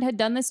boyfriend had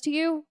done this to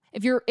you,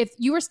 if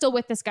you were still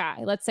with this guy,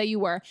 let's say you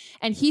were,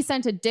 and he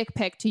sent a dick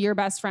pic to your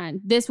best friend,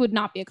 this would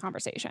not be a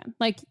conversation.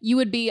 Like you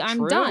would be,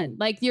 I'm done.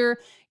 Like you're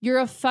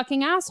a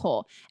fucking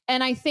asshole.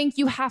 And I think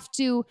you have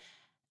to,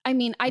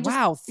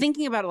 wow,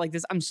 thinking about it like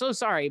this, I'm so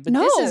sorry, but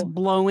this is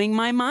blowing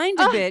my mind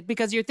a bit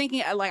because you're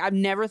thinking like, I've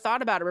never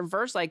thought about it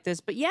reverse like this,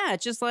 but yeah,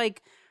 it's just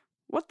like,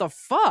 what the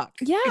fuck?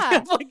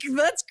 Yeah. Like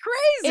that's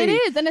crazy. It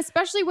is. And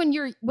especially when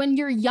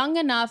you're young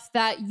enough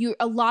that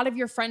a lot of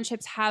your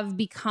friendships have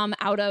become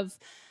out of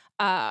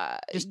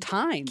just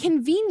time,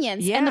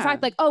 convenience, and the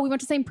fact like, we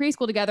went to the same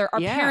preschool together. Our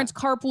parents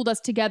carpooled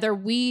us together.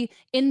 We,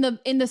 in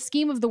the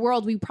scheme of the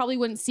world, we probably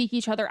wouldn't seek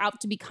each other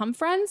out to become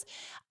friends.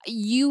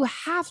 You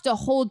have to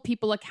hold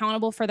people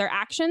accountable for their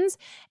actions.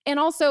 And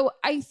also,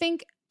 I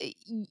think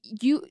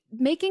you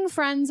making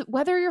friends,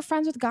 whether you're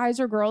friends with guys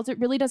or girls, it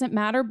really doesn't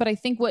matter. But I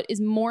think what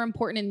is more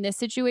important in this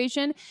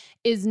situation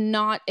is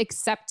not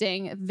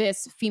accepting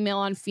this female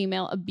on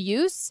female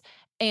abuse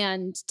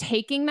and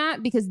taking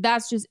that, because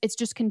it's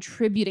just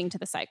contributing to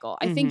the cycle.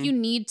 I think you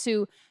need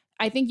to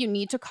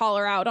call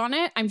her out on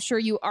it. I'm sure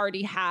you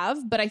already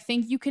have, but I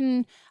think you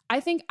can,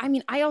 I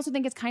also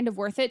think it's kind of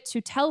worth it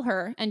to tell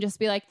her and just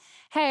be like,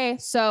 hey,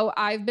 so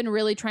I've been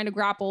really trying to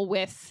grapple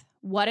with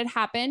what had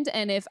happened.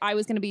 And if I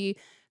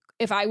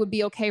would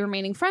be okay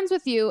remaining friends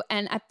with you.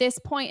 And at this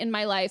point in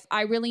my life,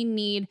 I really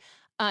need,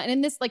 and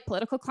in this like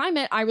political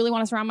climate, I really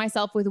want to surround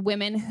myself with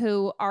women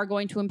who are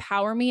going to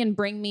empower me and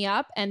bring me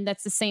up. And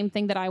that's the same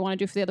thing that I want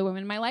to do for the other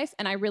women in my life.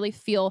 And I really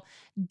feel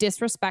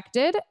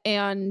disrespected.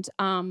 And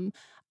I'm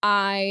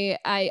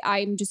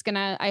just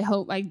gonna,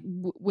 I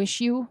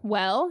wish you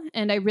well.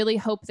 And I really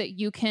hope that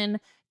you can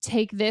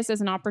take this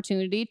as an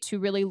opportunity to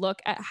really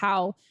look at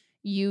how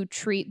you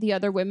treat the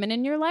other women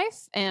in your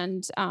life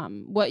and how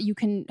you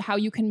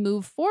can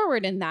move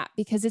forward in that,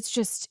 because it's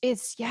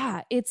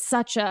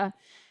such a,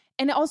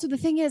 and also the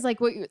thing is like,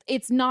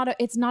 it's not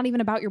even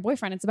about your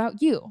boyfriend. It's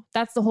about you.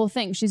 That's the whole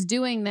thing. She's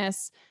doing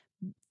this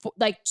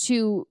like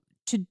to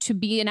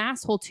be an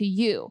asshole to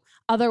you.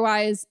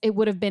 Otherwise it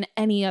would have been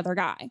any other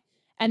guy.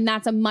 And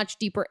that's a much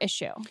deeper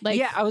issue. Like,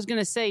 yeah, I was going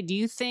to say, do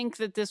you think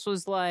that this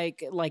was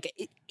like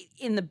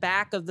in the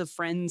back of the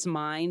friend's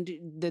mind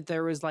that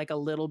there was like a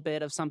little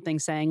bit of something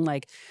saying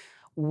like,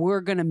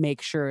 we're going to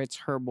make sure it's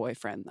her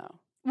boyfriend though?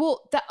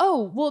 That's a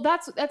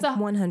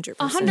 100%.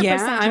 100%.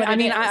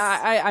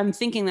 Yeah, I'm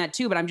thinking that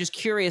too, but I'm just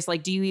curious.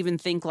 Like, do you even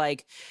think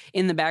like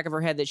in the back of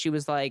her head that she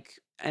was like,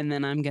 and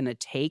then I'm going to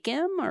take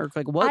him, or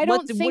like what? I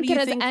don't think it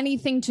has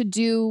anything to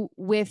do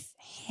with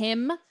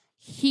him.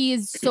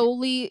 He's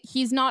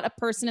not a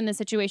person in the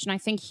situation. I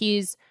think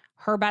he's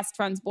her best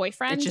friend's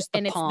boyfriend. It's just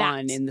the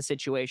pawn in the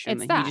situation.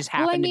 He just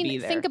happened to be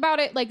there. Think about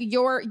it like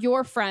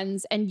your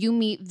friends, and you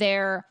meet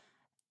their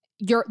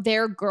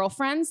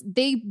girlfriends.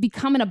 They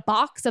become in a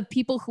box of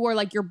people who are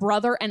like your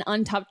brother and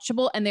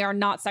untouchable, and they are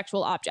not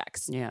sexual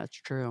objects. Yeah, that's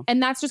true.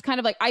 And that's just kind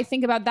of like, I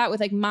think about that with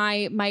like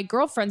my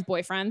girlfriend's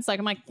boyfriends. Like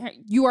I'm like,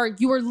 you are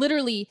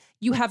literally,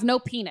 you have no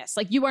penis.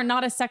 Like you are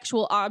not a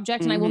sexual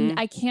object, and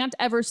I can't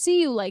ever see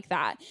you like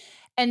that.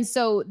 And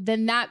so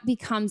then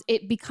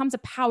it becomes a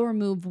power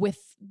move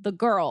with the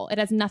girl. It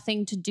has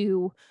nothing to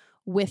do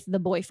with the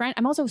boyfriend.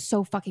 I'm also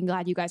so fucking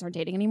glad you guys aren't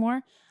dating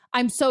anymore.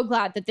 I'm so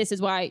glad that this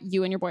is why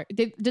you and your boy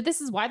this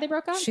is why they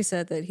broke up. She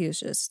said that he was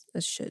just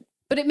a shit.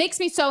 But it makes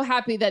me so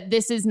happy that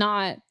this is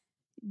not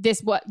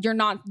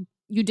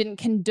you didn't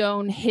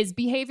condone his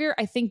behavior.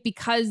 I think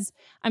because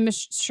I'm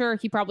sure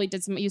he probably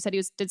did some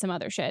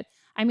other shit.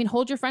 I mean,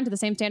 hold your friend to the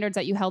same standards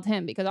that you held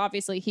him, because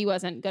obviously he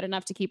wasn't good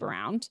enough to keep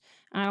around.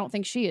 And I don't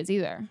think she is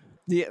either.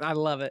 Yeah, I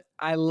love it.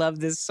 I love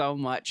this so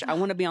much. I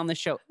want to be on the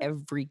show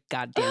every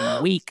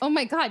goddamn week. Oh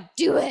my God,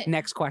 do it.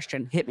 Next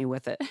question. Hit me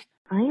with it.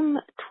 I'm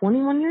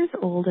 21 years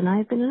old, and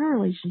I've been in a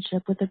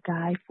relationship with a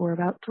guy for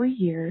about 3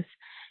 years.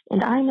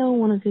 And I know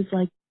one of his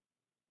like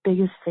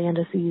biggest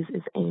fantasies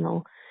is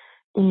anal.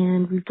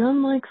 And we've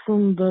done like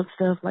some book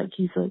stuff, like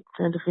he's like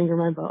trying to finger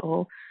my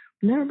butthole.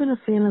 Never been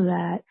a fan of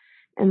that.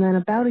 And then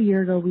about a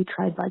year ago, we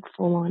tried like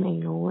full on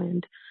anal,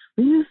 and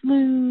we used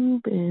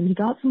lube, and he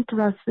got some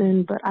thrusts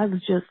in, but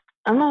I'm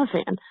not a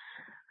fan.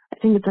 I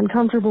think it's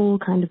uncomfortable,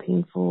 kind of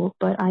painful,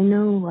 but I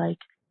know like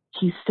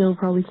he still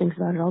probably thinks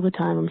about it all the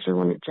time. I'm sure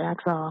when it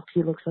jacks off,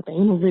 he looks up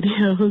anal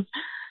videos.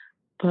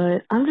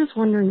 But I'm just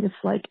wondering if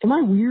like, am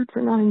I weird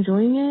for not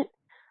enjoying it?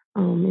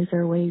 Is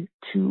there a way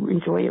to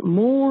enjoy it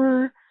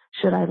more?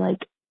 Should I like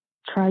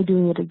try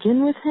doing it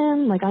again with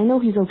him? Like, I know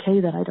he's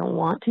okay that I don't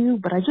want to,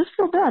 but I just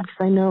feel bad because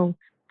I know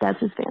that's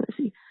his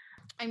fantasy.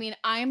 I mean,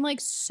 I'm like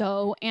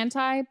so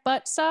anti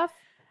butt stuff.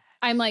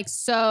 I'm like,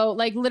 so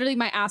like literally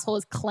my asshole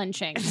is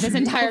clenching this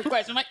entire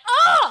question. I'm like,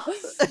 oh,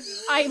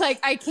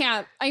 I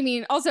can't. I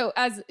mean, also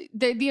as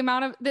the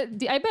amount of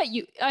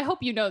I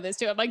hope you know this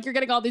too. I'm like, you're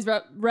getting all these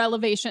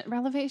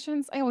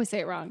revelations. I always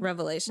say it wrong.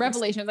 Revelations.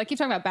 I keep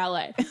talking about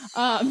ballet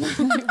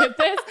with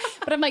this,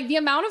 but I'm like, the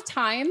amount of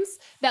times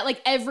that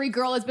like every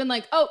girl has been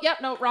like, oh, yep,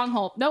 no, wrong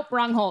hole. Nope,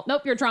 wrong hole.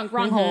 Nope, you're drunk,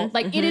 wrong hole.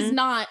 Like it is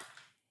not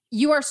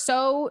you are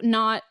so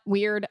not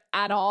weird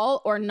at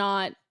all or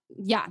not.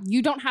 Yeah,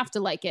 you don't have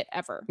to like it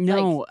ever.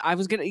 No, I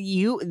was gonna.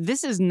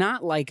 This is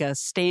not like a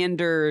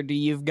standard.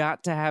 You've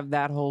got to have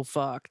that whole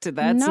fucked.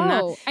 That's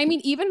not. I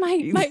mean, even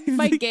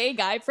my gay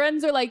guy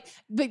friends are like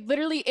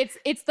literally,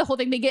 it's the whole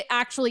thing. They get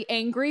actually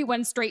angry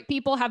when straight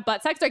people have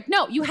butt sex. They're like,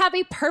 no, you have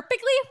a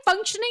perfectly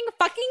functioning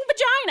fucking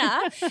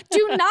vagina.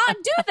 Do not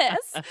do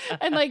this.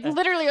 And like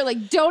literally, are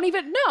like, don't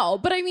even know.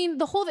 But I mean,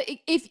 the whole thing.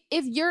 If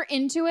you're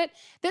into it,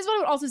 this is what I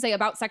would also say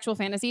about sexual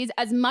fantasies.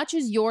 As much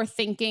as you're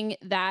thinking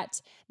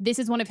that this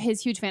is one of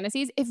his huge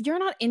fantasies, if you're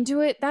not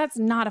into it, that's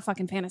not a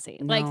fucking fantasy.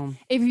 No. Like,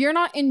 if you're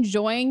not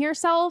enjoying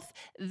yourself,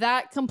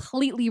 that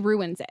completely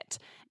ruins it.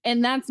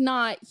 And that's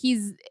not,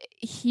 he's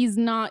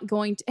not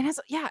going to,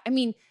 I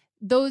mean,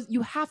 those,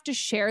 you have to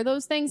share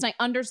those things. And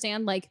I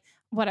understand, like,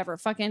 whatever,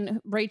 fucking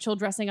Rachel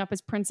dressing up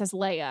as Princess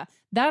Leia.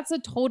 That's a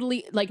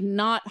totally like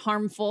not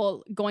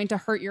harmful, going to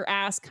hurt your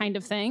ass kind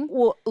of thing.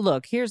 Well,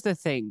 look, here's the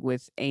thing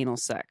with anal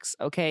sex,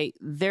 okay?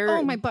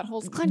 Oh, my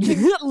butthole's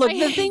clenching. Look,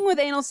 the thing with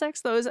anal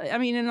sex, though, is, I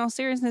mean, in all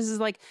seriousness, is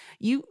like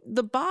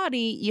the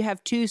body, you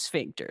have two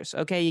sphincters,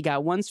 okay? You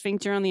got one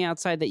sphincter on the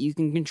outside that you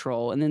can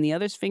control, and then the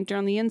other sphincter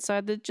on the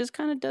inside that just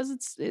kind of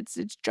does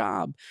its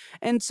job.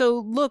 And so,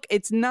 look,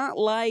 it's not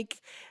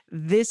like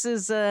this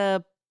is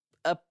a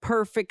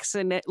perfect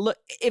scenario. Look,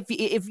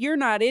 if you're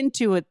not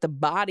into it, the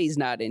body's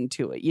not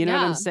into it. You know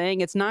what I'm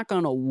saying? It's not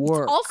going to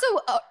work. It's also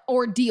an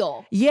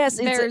ordeal. Yes,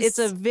 it's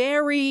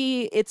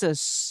a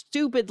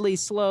stupidly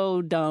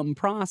slow, dumb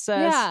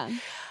process. Yeah.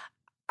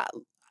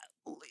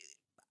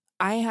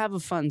 I have a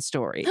fun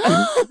story.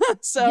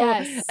 So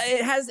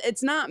yes.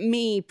 It's not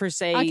me per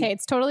se. Okay,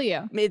 it's totally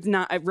you. It's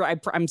not.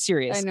 I'm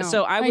serious. I know.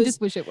 So I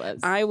just wish it was.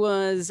 I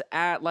was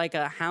at like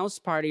a house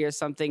party or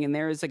something, and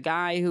there was a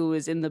guy who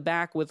was in the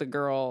back with a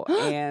girl,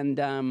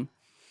 and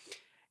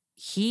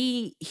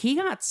he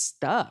got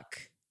stuck.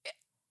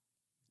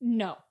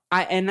 No.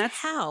 And that's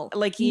how.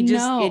 Like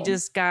it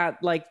just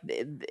got like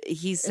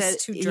he said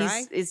it's too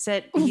dry. He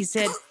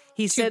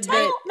said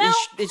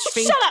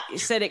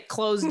it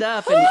closed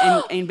up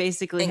and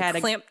basically and had a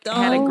clamped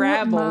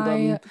grab hold Oh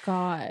him. my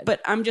God.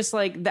 But I'm just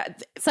like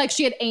that. It's like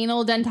she had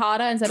anal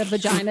dentata instead of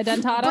vagina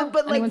dentata.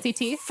 But anyone like, see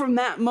teeth? From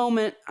that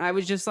moment, I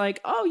was just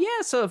like, oh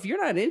yeah. So if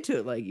you're not into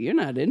it, like you're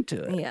not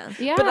into it. Yeah.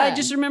 Yeah. But I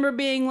just remember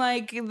being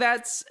like,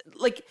 that's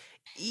like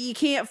you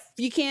can't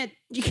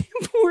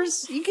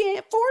force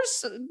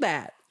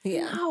that.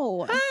 Yeah.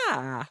 No.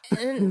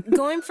 And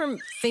going from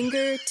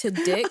finger to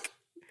dick.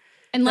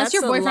 Unless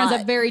your boyfriend's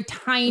a very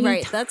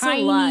tiny, that's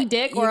tiny a lot.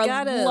 dick or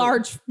a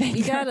large finger.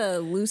 You gotta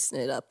loosen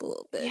it up a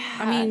little bit. Yeah.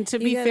 I mean, to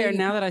be fair,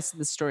 now that I said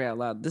the story out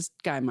loud, this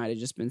guy might have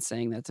just been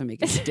saying that to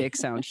make his dick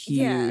sound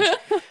huge. Yeah.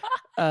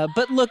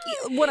 But look,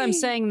 what I'm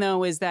saying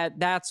though is that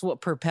that's what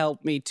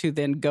propelled me to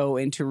then go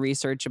into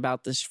research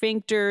about the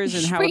sphincters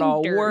and how it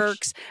all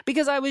works,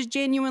 because I was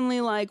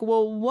genuinely like,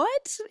 well,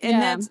 what?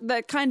 And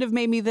that kind of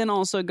made me then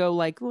also go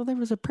like, well, there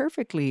was a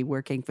perfectly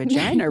working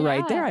vagina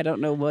right there. I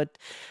don't know what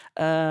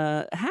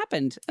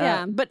happened.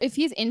 Yeah, but if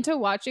he's into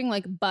watching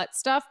like butt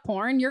stuff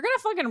porn, you're gonna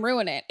fucking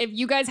ruin it. If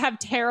you guys have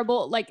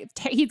terrible like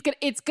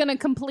it's gonna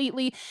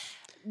completely,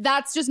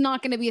 that's just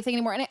not gonna be a thing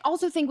anymore. And I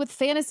also think with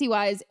fantasy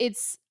wise,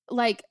 it's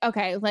like,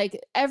 okay, like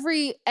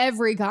every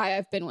guy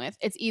I've been with,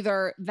 it's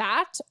either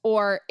that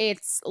or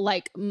it's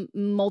like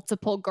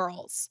multiple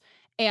girls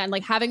and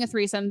like having a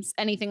threesome,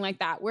 anything like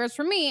that. Whereas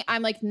for me,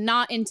 I'm like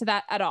not into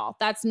that at all.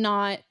 That's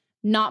not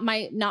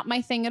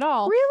my thing at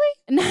all. Really?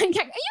 And then you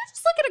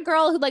just look at a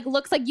girl who like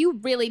looks like you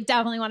really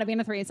definitely want to be in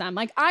a threesome.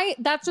 Like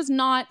that's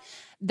not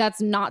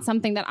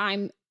something that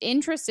I'm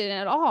interested in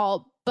at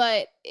all.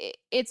 But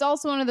it's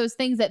also one of those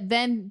things that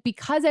then,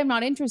 because I'm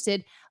not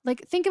interested,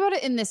 like think about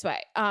it in this way.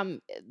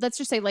 Let's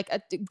just say like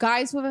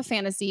guys who have a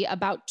fantasy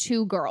about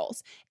two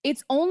girls.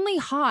 It's only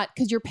hot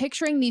because you're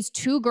picturing these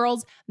two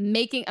girls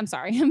making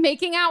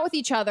out with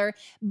each other.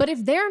 But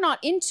if they're not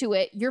into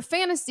it, your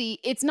fantasy,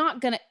 it's not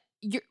gonna.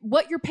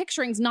 What you're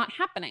picturing is not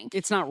happening.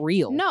 It's not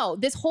real. No,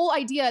 this whole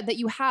idea that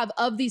you have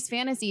of these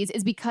fantasies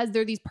is because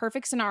they're these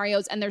perfect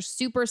scenarios and they're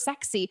super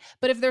sexy.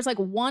 But if there's like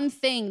one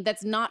thing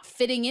that's not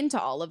fitting into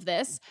all of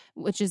this,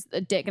 which is a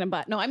dick and a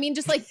butt. No, I mean,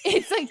 just like,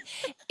 it's like,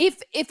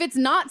 if it's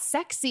not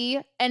sexy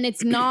and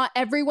it's not,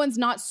 everyone's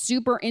not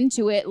super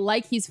into it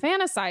like he's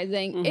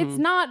fantasizing, it's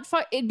not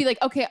fun. It'd be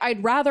like, okay,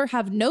 I'd rather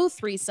have no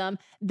threesome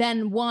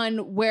than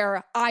one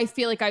where I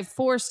feel like I've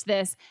forced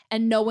this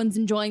and no one's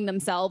enjoying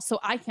themselves, so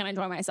I can't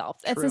enjoy myself.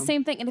 It's the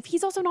same thing. And if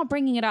he's also not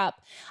bringing it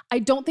up, I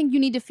don't think you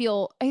need to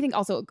feel, I think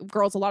also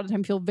girls a lot of the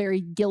time feel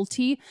very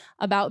guilty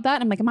about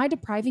that. I'm like, am I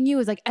depriving you?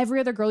 Is like every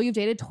other girl you've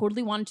dated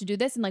totally wanted to do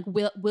this and like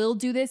will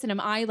do this? And am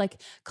I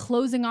like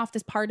closing off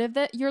this part of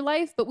your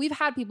life? But we've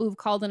had people who've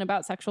called in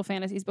about sexual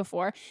fantasies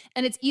before.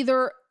 And it's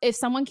either if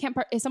someone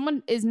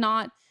is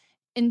not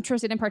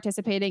interested in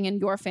participating in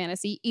your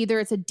fantasy, either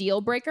it's a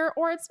deal breaker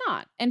or it's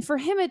not. And for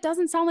him, it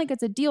doesn't sound like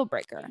it's a deal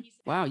breaker.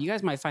 Wow, you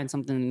guys might find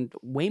something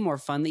way more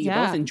fun that you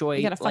both enjoy.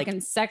 You got a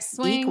fucking sex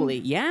swing equally.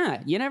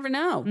 Yeah, you never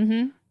know.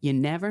 Mm-hmm. You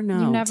never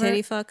know.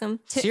 Titty fuck him.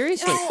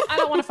 Seriously. No, I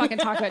don't want to fucking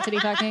talk about titty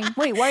fucking.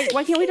 Wait,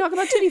 why can't we talk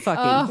about titty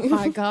fucking? Oh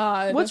my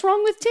God. What's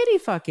wrong with titty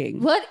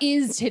fucking? What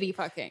is titty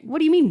fucking? What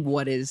do you mean,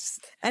 what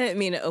is I didn't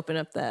mean to open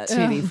up that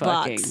titty box.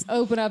 fucking?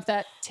 Open up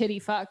that titty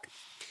fuck.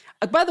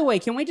 By the way,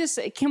 is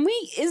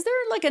there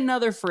like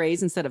another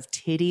phrase instead of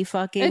titty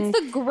fucking?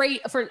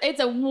 It's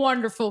a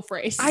wonderful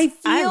phrase. I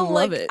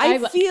love it. I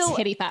feel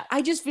titty fuck.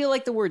 I just feel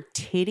like the word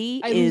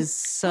titty is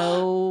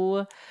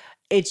so.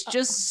 It's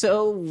just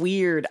so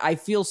weird. I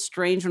feel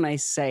strange when I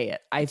say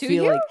it.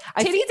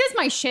 Titties is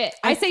my shit.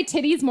 I say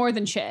titties more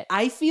than shit.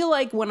 I feel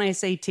like when I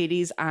say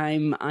titties,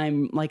 I'm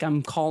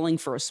calling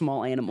for a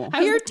small animal.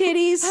 Here,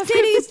 titties,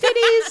 titties,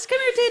 titties. Come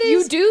here, titties.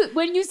 You do,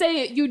 when you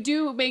say it, you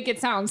do make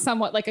it sound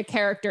somewhat like a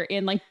character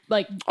in like.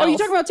 Oh, you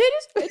talking about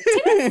titties?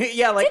 Titties?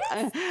 Yeah, like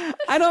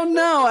I don't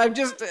know. I'm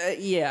just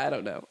I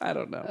don't know.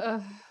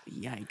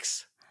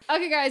 Yikes.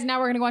 Okay, guys.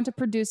 Now we're gonna go on to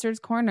producer's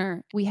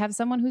corner. We have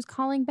someone who's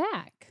calling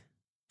back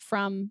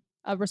from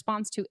a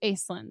response to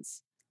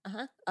Aislyn's.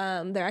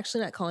 They're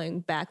actually not calling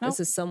back. Nope. This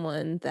is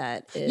someone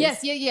that is...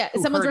 Yes.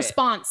 Someone's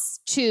response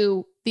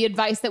to the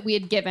advice that we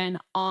had given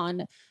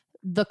on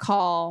the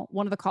call,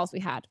 one of the calls we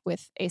had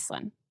with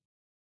Aislyn.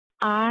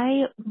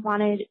 I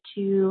wanted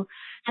to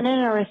send in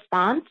a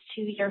response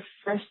to your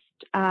first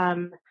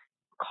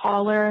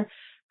caller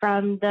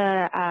from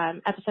the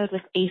episode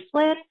with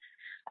Aislyn.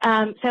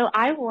 So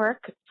I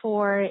work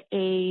for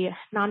a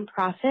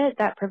nonprofit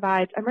that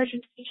provides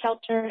emergency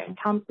shelter and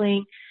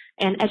counseling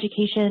and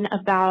education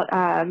about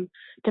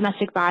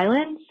domestic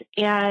violence.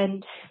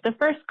 And the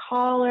first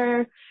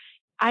caller,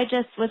 I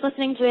just was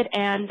listening to it,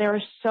 and there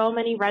were so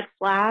many red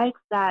flags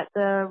that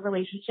the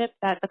relationship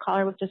that the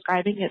caller was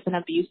describing is an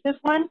abusive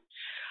one,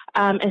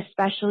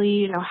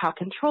 especially, how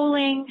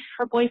controlling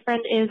her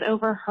boyfriend is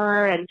over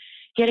her and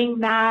getting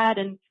mad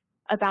and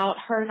about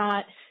her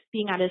not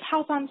being at his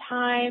house on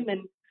time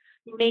and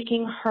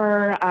making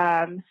her,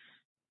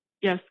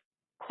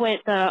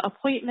 quit the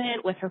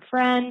appointment with her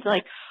friend.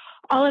 Like,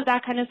 all of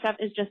that kind of stuff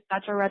is just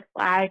such a red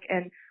flag.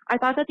 And I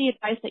thought that the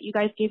advice that you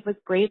guys gave was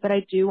great, but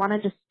I do want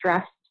to just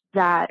stress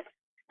that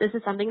this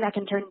is something that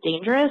can turn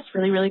dangerous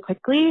really, really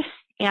quickly.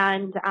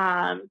 And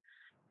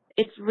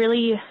it's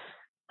really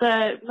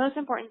the most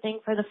important thing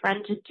for the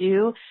friend to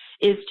do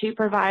is to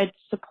provide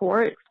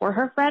support for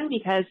her friend,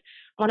 because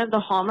one of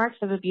the hallmarks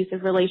of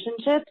abusive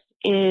relationships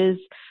is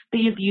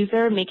the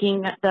abuser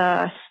making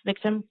the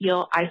victim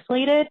feel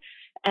isolated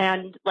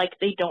and like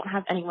they don't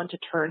have anyone to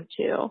turn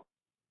to.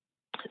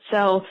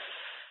 So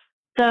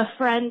the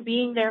friend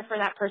being there for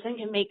that person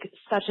can make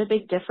such a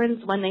big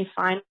difference when they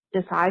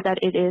decide that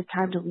it is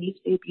time to leave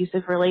the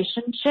abusive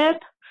relationship.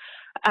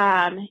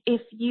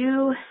 If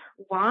you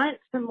want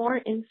some more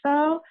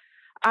info,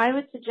 I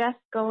would suggest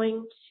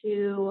going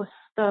to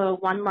the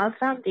One Love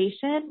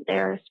Foundation.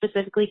 They're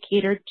specifically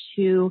catered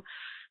to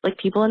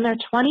people in their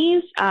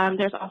 20s.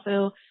 There's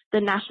also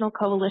the National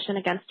Coalition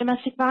Against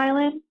Domestic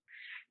Violence.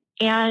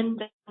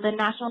 And the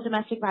National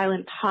Domestic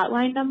Violence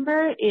Hotline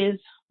number is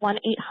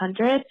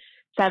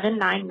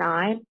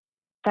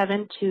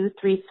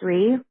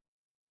 1-800-799-7233.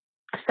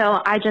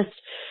 So I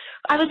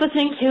was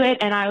listening to it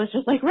and I was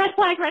just like, red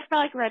flag, red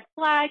flag, red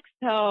flag.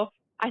 So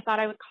I thought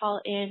I would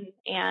call in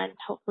and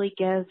hopefully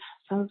give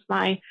some of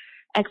my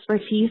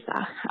expertise.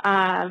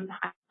 I don't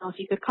know if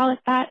you could call it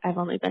that. I've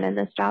only been in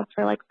this job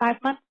for 5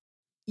 months.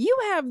 You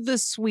have the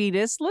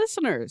sweetest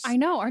listeners. I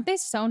know. Aren't they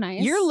so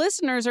nice? Your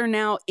listeners are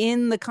now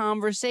in the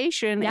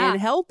conversation and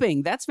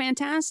helping. That's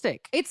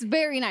fantastic. It's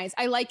very nice.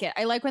 I like it.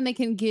 I like when they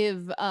can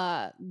give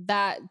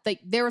that.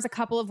 There was a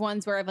couple of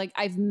ones where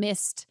I've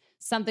missed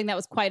something that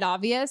was quite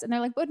obvious, and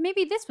they're like, but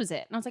maybe this was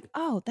it. And I was like,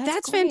 oh,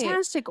 that's great.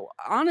 Fantastic.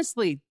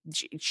 Honestly,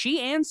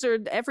 she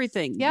answered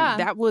everything. Yeah.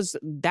 That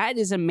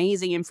is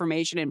amazing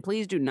information, and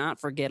please do not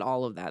forget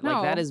all of that.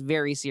 No. That is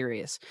very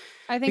serious.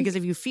 I think, because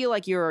if you feel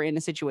like you're in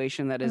a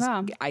situation that is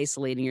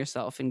isolating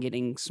yourself and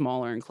getting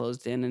smaller and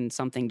closed in and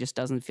something just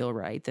doesn't feel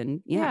right,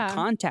 then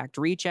contact,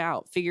 reach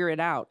out, figure it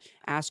out,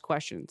 ask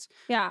questions.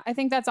 Yeah, I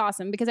think that's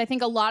awesome, because I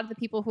think a lot of the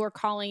people who are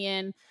calling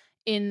in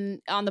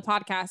on the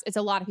podcast, it's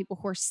a lot of people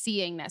who are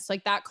seeing this.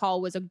 That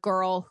call was a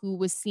girl who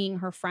was seeing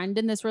her friend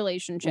in this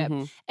relationship.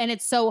 Mm-hmm. And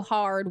it's so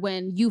hard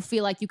when you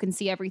feel like you can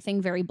see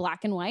everything very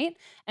black and white.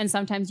 And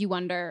sometimes you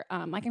wonder,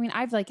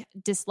 I've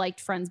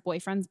disliked friends'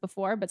 boyfriends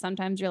before, but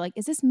sometimes you're like,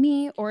 is this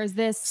me or is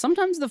this?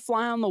 Sometimes the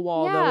fly on the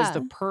wall, though, is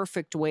the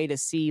perfect way to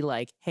see,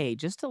 hey,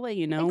 just to let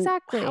you know,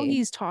 how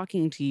he's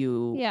talking to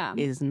you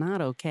is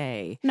not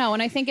okay. No,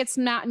 and I think it's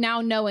not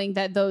now knowing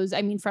that those,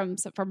 from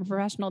a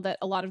professional, that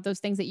a lot of those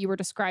things that you were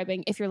describing,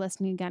 if you're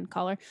listening again,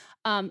 caller,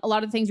 a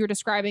lot of the things you were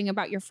describing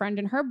about your friend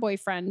and her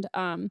boyfriend,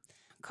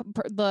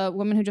 the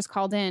woman who just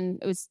called in,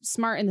 it was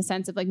smart in the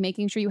sense of like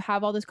making sure you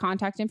have all this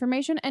contact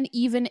information. And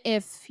even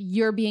if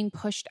you're being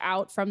pushed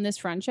out from this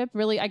friendship,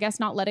 really, I guess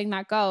not letting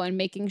that go and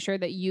making sure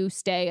that you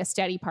stay a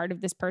steady part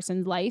of this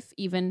person's life,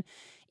 even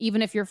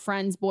if your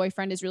friend's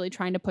boyfriend is really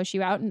trying to push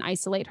you out and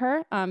isolate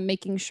her,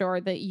 making sure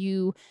that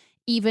you,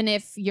 even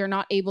if you're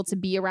not able to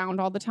be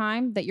around all the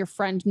time, that your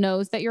friend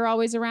knows that you're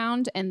always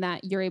around and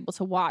that you're able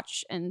to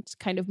watch and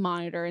kind of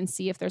monitor and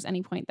see if there's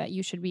any point that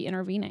you should be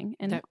intervening.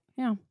 And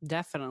yeah,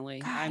 definitely.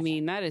 God. I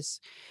mean,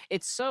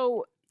 it's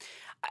so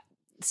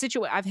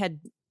I've had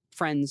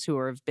friends who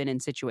have been in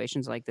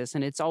situations like this,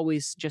 and it's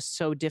always just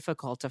so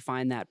difficult to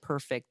find that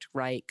perfect,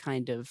 right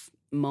kind of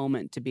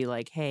moment to be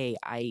like, hey,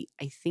 I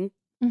think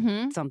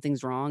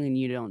something's wrong and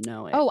you don't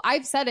know it. Oh,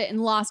 I've said it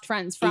and lost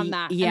friends from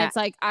that. Yeah. And it's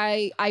like,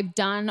 I've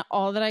done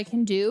all that I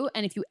can do.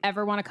 And if you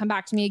ever want to come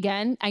back to me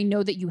again, I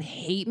know that you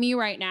hate me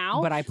right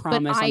now. But I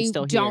promise I'm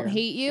still here. I don't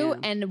hate you. Yeah.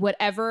 And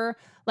whatever,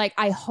 like,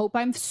 I hope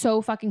I'm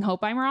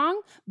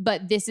wrong.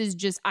 But this is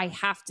just, I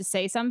have to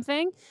say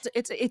something.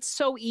 It's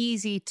so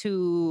easy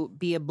to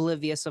be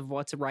oblivious of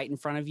what's right in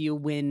front of you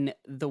when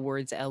the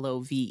words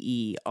LOVE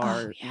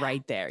are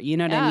right there. You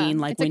know what I mean?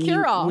 Like it's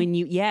when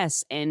you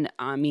yes. And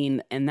I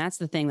mean, and that's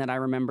the thing that I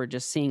remember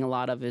just seeing a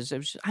lot of is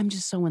I'm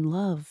just so in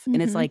love.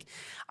 And it's like,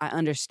 I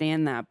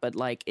understand that, but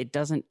like, it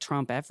doesn't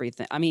trump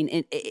everything. I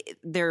mean,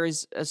 there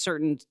is a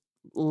certain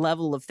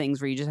level of things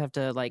where you just have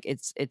to like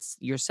it's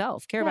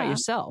yourself, care about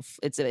yourself.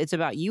 It's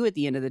about you at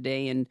the end of the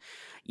day, and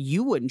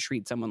you wouldn't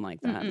treat someone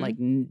like that. Like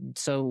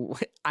so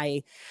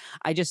I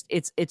just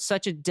it's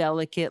such a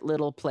delicate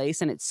little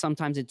place, and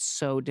sometimes it's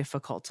so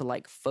difficult to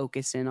like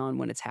focus in on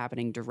when it's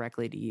happening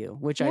directly to you,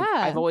 which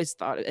I've always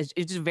thought it's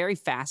just very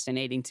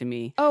fascinating to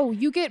me. Oh,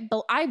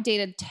 I've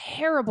dated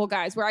terrible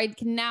guys where I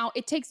can now,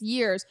 it takes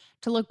years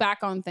to look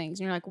back on things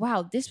and you're like,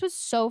 wow, this was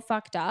so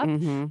fucked up,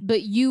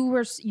 but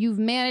you've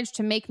managed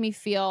to make me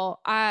feel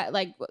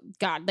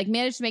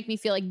managed to make me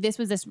feel like this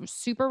was this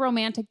super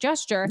romantic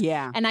gesture.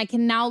 Yeah. And I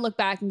can now look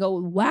back and go,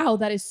 wow,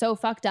 that is so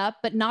fucked up.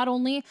 But not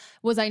only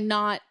was I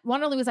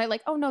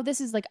like, oh no, this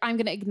is like, I'm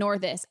going to ignore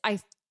this. I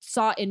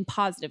saw it in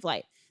positive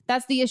light.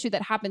 That's the issue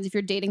that happens if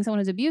you're dating someone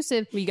who's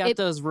abusive. You got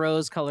those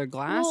rose-colored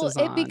glasses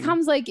on. It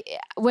becomes like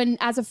when,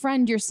 as a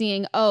friend, you're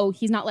seeing, oh,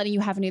 he's not letting you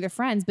have any other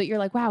friends, but you're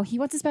like, wow, he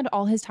wants to spend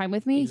all his time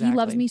with me. Exactly. He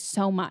loves me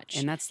so much.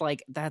 And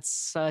that's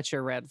such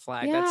a red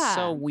flag. Yeah. That's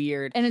so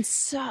weird. And it's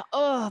so,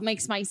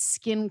 makes my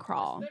skin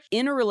crawl.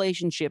 In a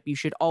relationship, you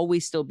should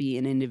always still be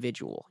an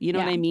individual. You know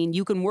what I mean?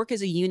 You can work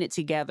as a unit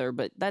together,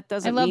 but that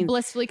doesn't mean... I love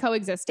blissfully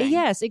coexisting.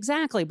 Yes,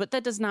 exactly. But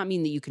that does not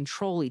mean that you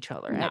control each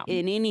other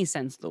in any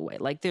sense of the way.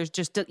 Like there's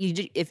just,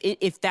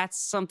 if that's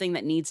something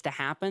that needs to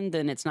happen,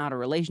 then it's not a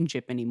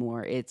relationship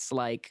anymore. It's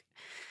like,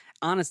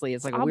 honestly,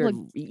 it's like a weird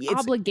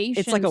obligation.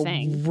 It's like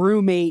a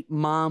roommate,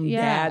 mom,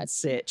 dad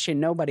sitch, and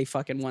nobody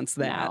fucking wants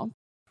that. No.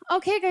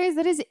 Okay, guys,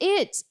 that is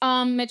it.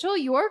 Mitchell,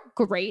 you're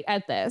great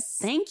at this.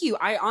 Thank you.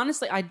 I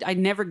honestly, I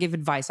never give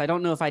advice. I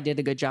don't know if I did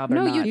a good job or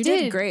not. You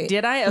did great.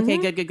 Did I?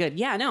 Okay, good.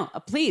 Yeah, no,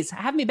 please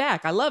have me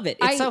back. I love it.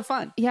 It's so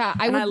fun. Yeah,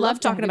 I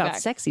love talking about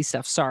sexy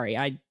stuff. Sorry,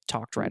 I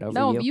talked right over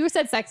you. No, you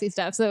said sexy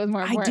stuff, so it was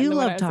more important. I do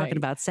love talking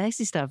about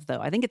sexy stuff, though.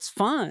 I think it's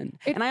fun,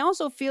 and I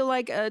also feel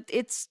like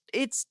it's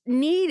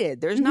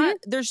needed.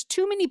 There's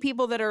too many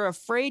people that are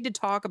afraid to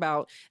talk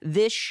about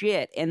this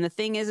shit. And the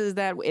thing is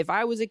that if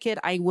I was a kid,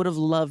 I would have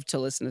loved to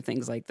listen to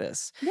things like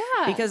this. Yeah,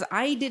 because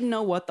I didn't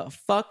know what the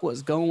fuck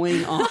was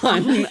going on.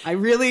 I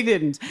really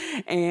didn't.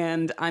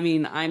 And I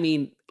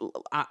mean.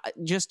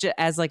 Just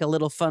as like a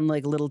little fun,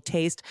 like little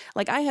taste.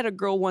 Like I had a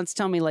girl once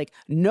tell me like,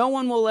 no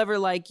one will ever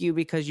like you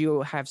because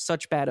you have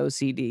such bad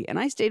OCD. And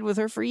I stayed with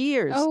her for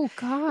years. Oh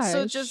gosh.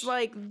 So just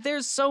like,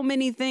 there's so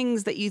many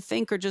things that you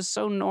think are just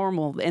so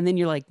normal. And then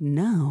you're like,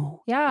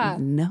 no. Yeah.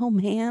 No,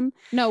 man.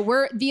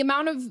 No, the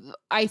amount of,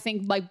 I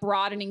think, like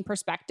broadening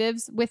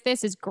perspectives with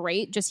this is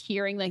great. Just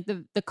hearing like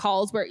the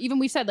calls where even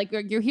we've said like,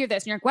 you hear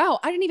this and you're like, wow,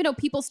 I didn't even know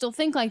people still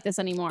think like this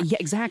anymore. Yeah,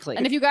 exactly.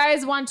 And if you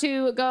guys want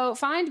to go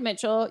find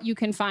Mitchell, you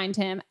can find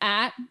him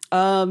at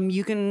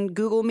you can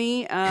Google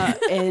me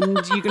and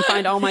you can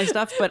find all my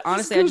stuff, but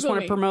honestly I just want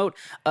to promote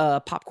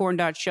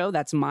popcorn.show.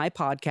 That's my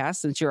podcast.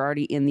 Since you're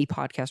already in the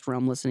podcast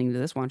realm listening to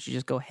this, why don't you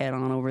just go head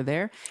on over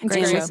there and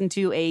listen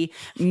to a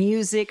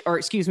movie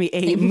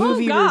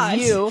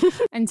review.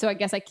 And so I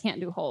guess I can't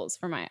do holes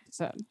for my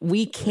episode.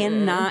 We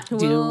cannot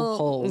do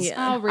holes.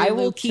 Yeah. I'll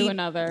reloop to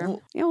another.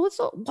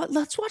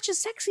 Let's watch a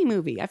sexy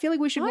movie. I feel like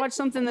we should watch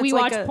something that's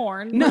watch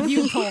porn. No,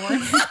 you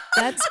porn.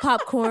 That's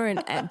popcorn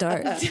at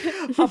dark.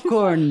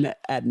 Popcorn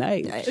at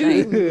night.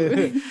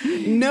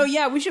 No,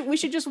 yeah, we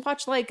should just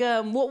watch like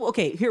what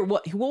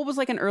was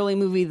like an early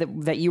movie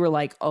that you were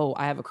like, oh,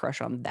 I have a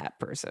crush on that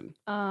person.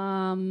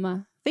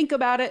 think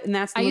about it, and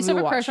that's the I movie used to have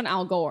a we'll crush watch. on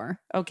Al Gore.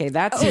 Okay,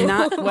 that's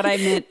not what I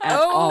meant at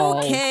all.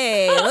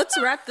 Okay, let's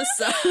wrap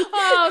this up.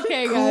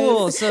 Okay, guys.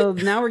 Cool. So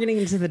now we're getting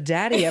into the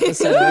daddy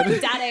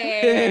episode.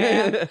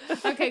 Daddy.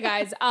 Okay,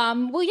 guys.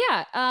 Well,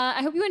 yeah.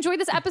 I hope you enjoyed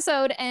this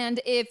episode. And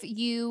if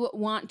you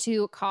want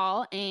to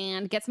call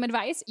and get some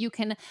advice, you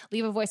can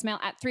leave a voicemail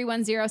at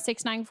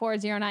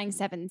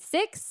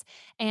 310-694-0976.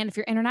 And if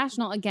you're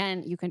international,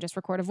 again, you can just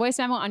record a voice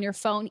memo on your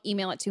phone,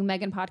 email it to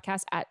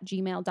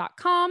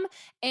meganpodcast@gmail.com.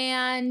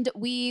 And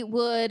we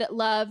would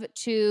love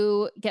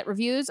to get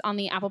reviews on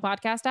the Apple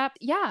Podcast app.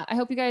 Yeah, I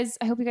hope you guys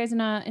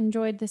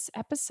enjoyed this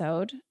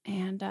episode,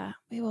 and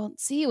we will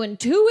see you in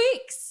 2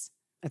 weeks.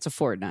 That's a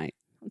fortnight.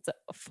 It's a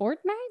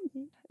fortnight?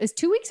 Is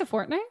 2 weeks a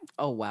fortnight?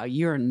 Oh, wow.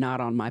 You're not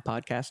on my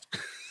podcast.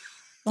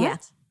 What? Yeah.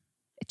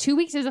 2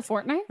 weeks is a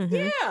fortnight? Mm-hmm.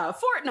 Yeah,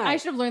 fortnight. I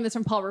should have learned this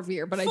from Paul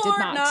Revere, but I did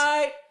not.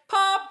 Fortnite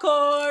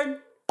popcorn.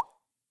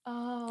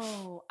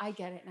 Oh, I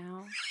get it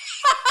now.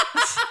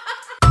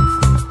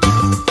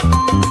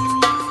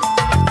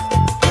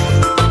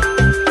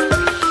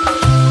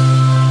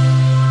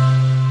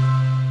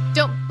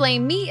 Don't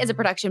Blame Me is a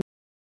production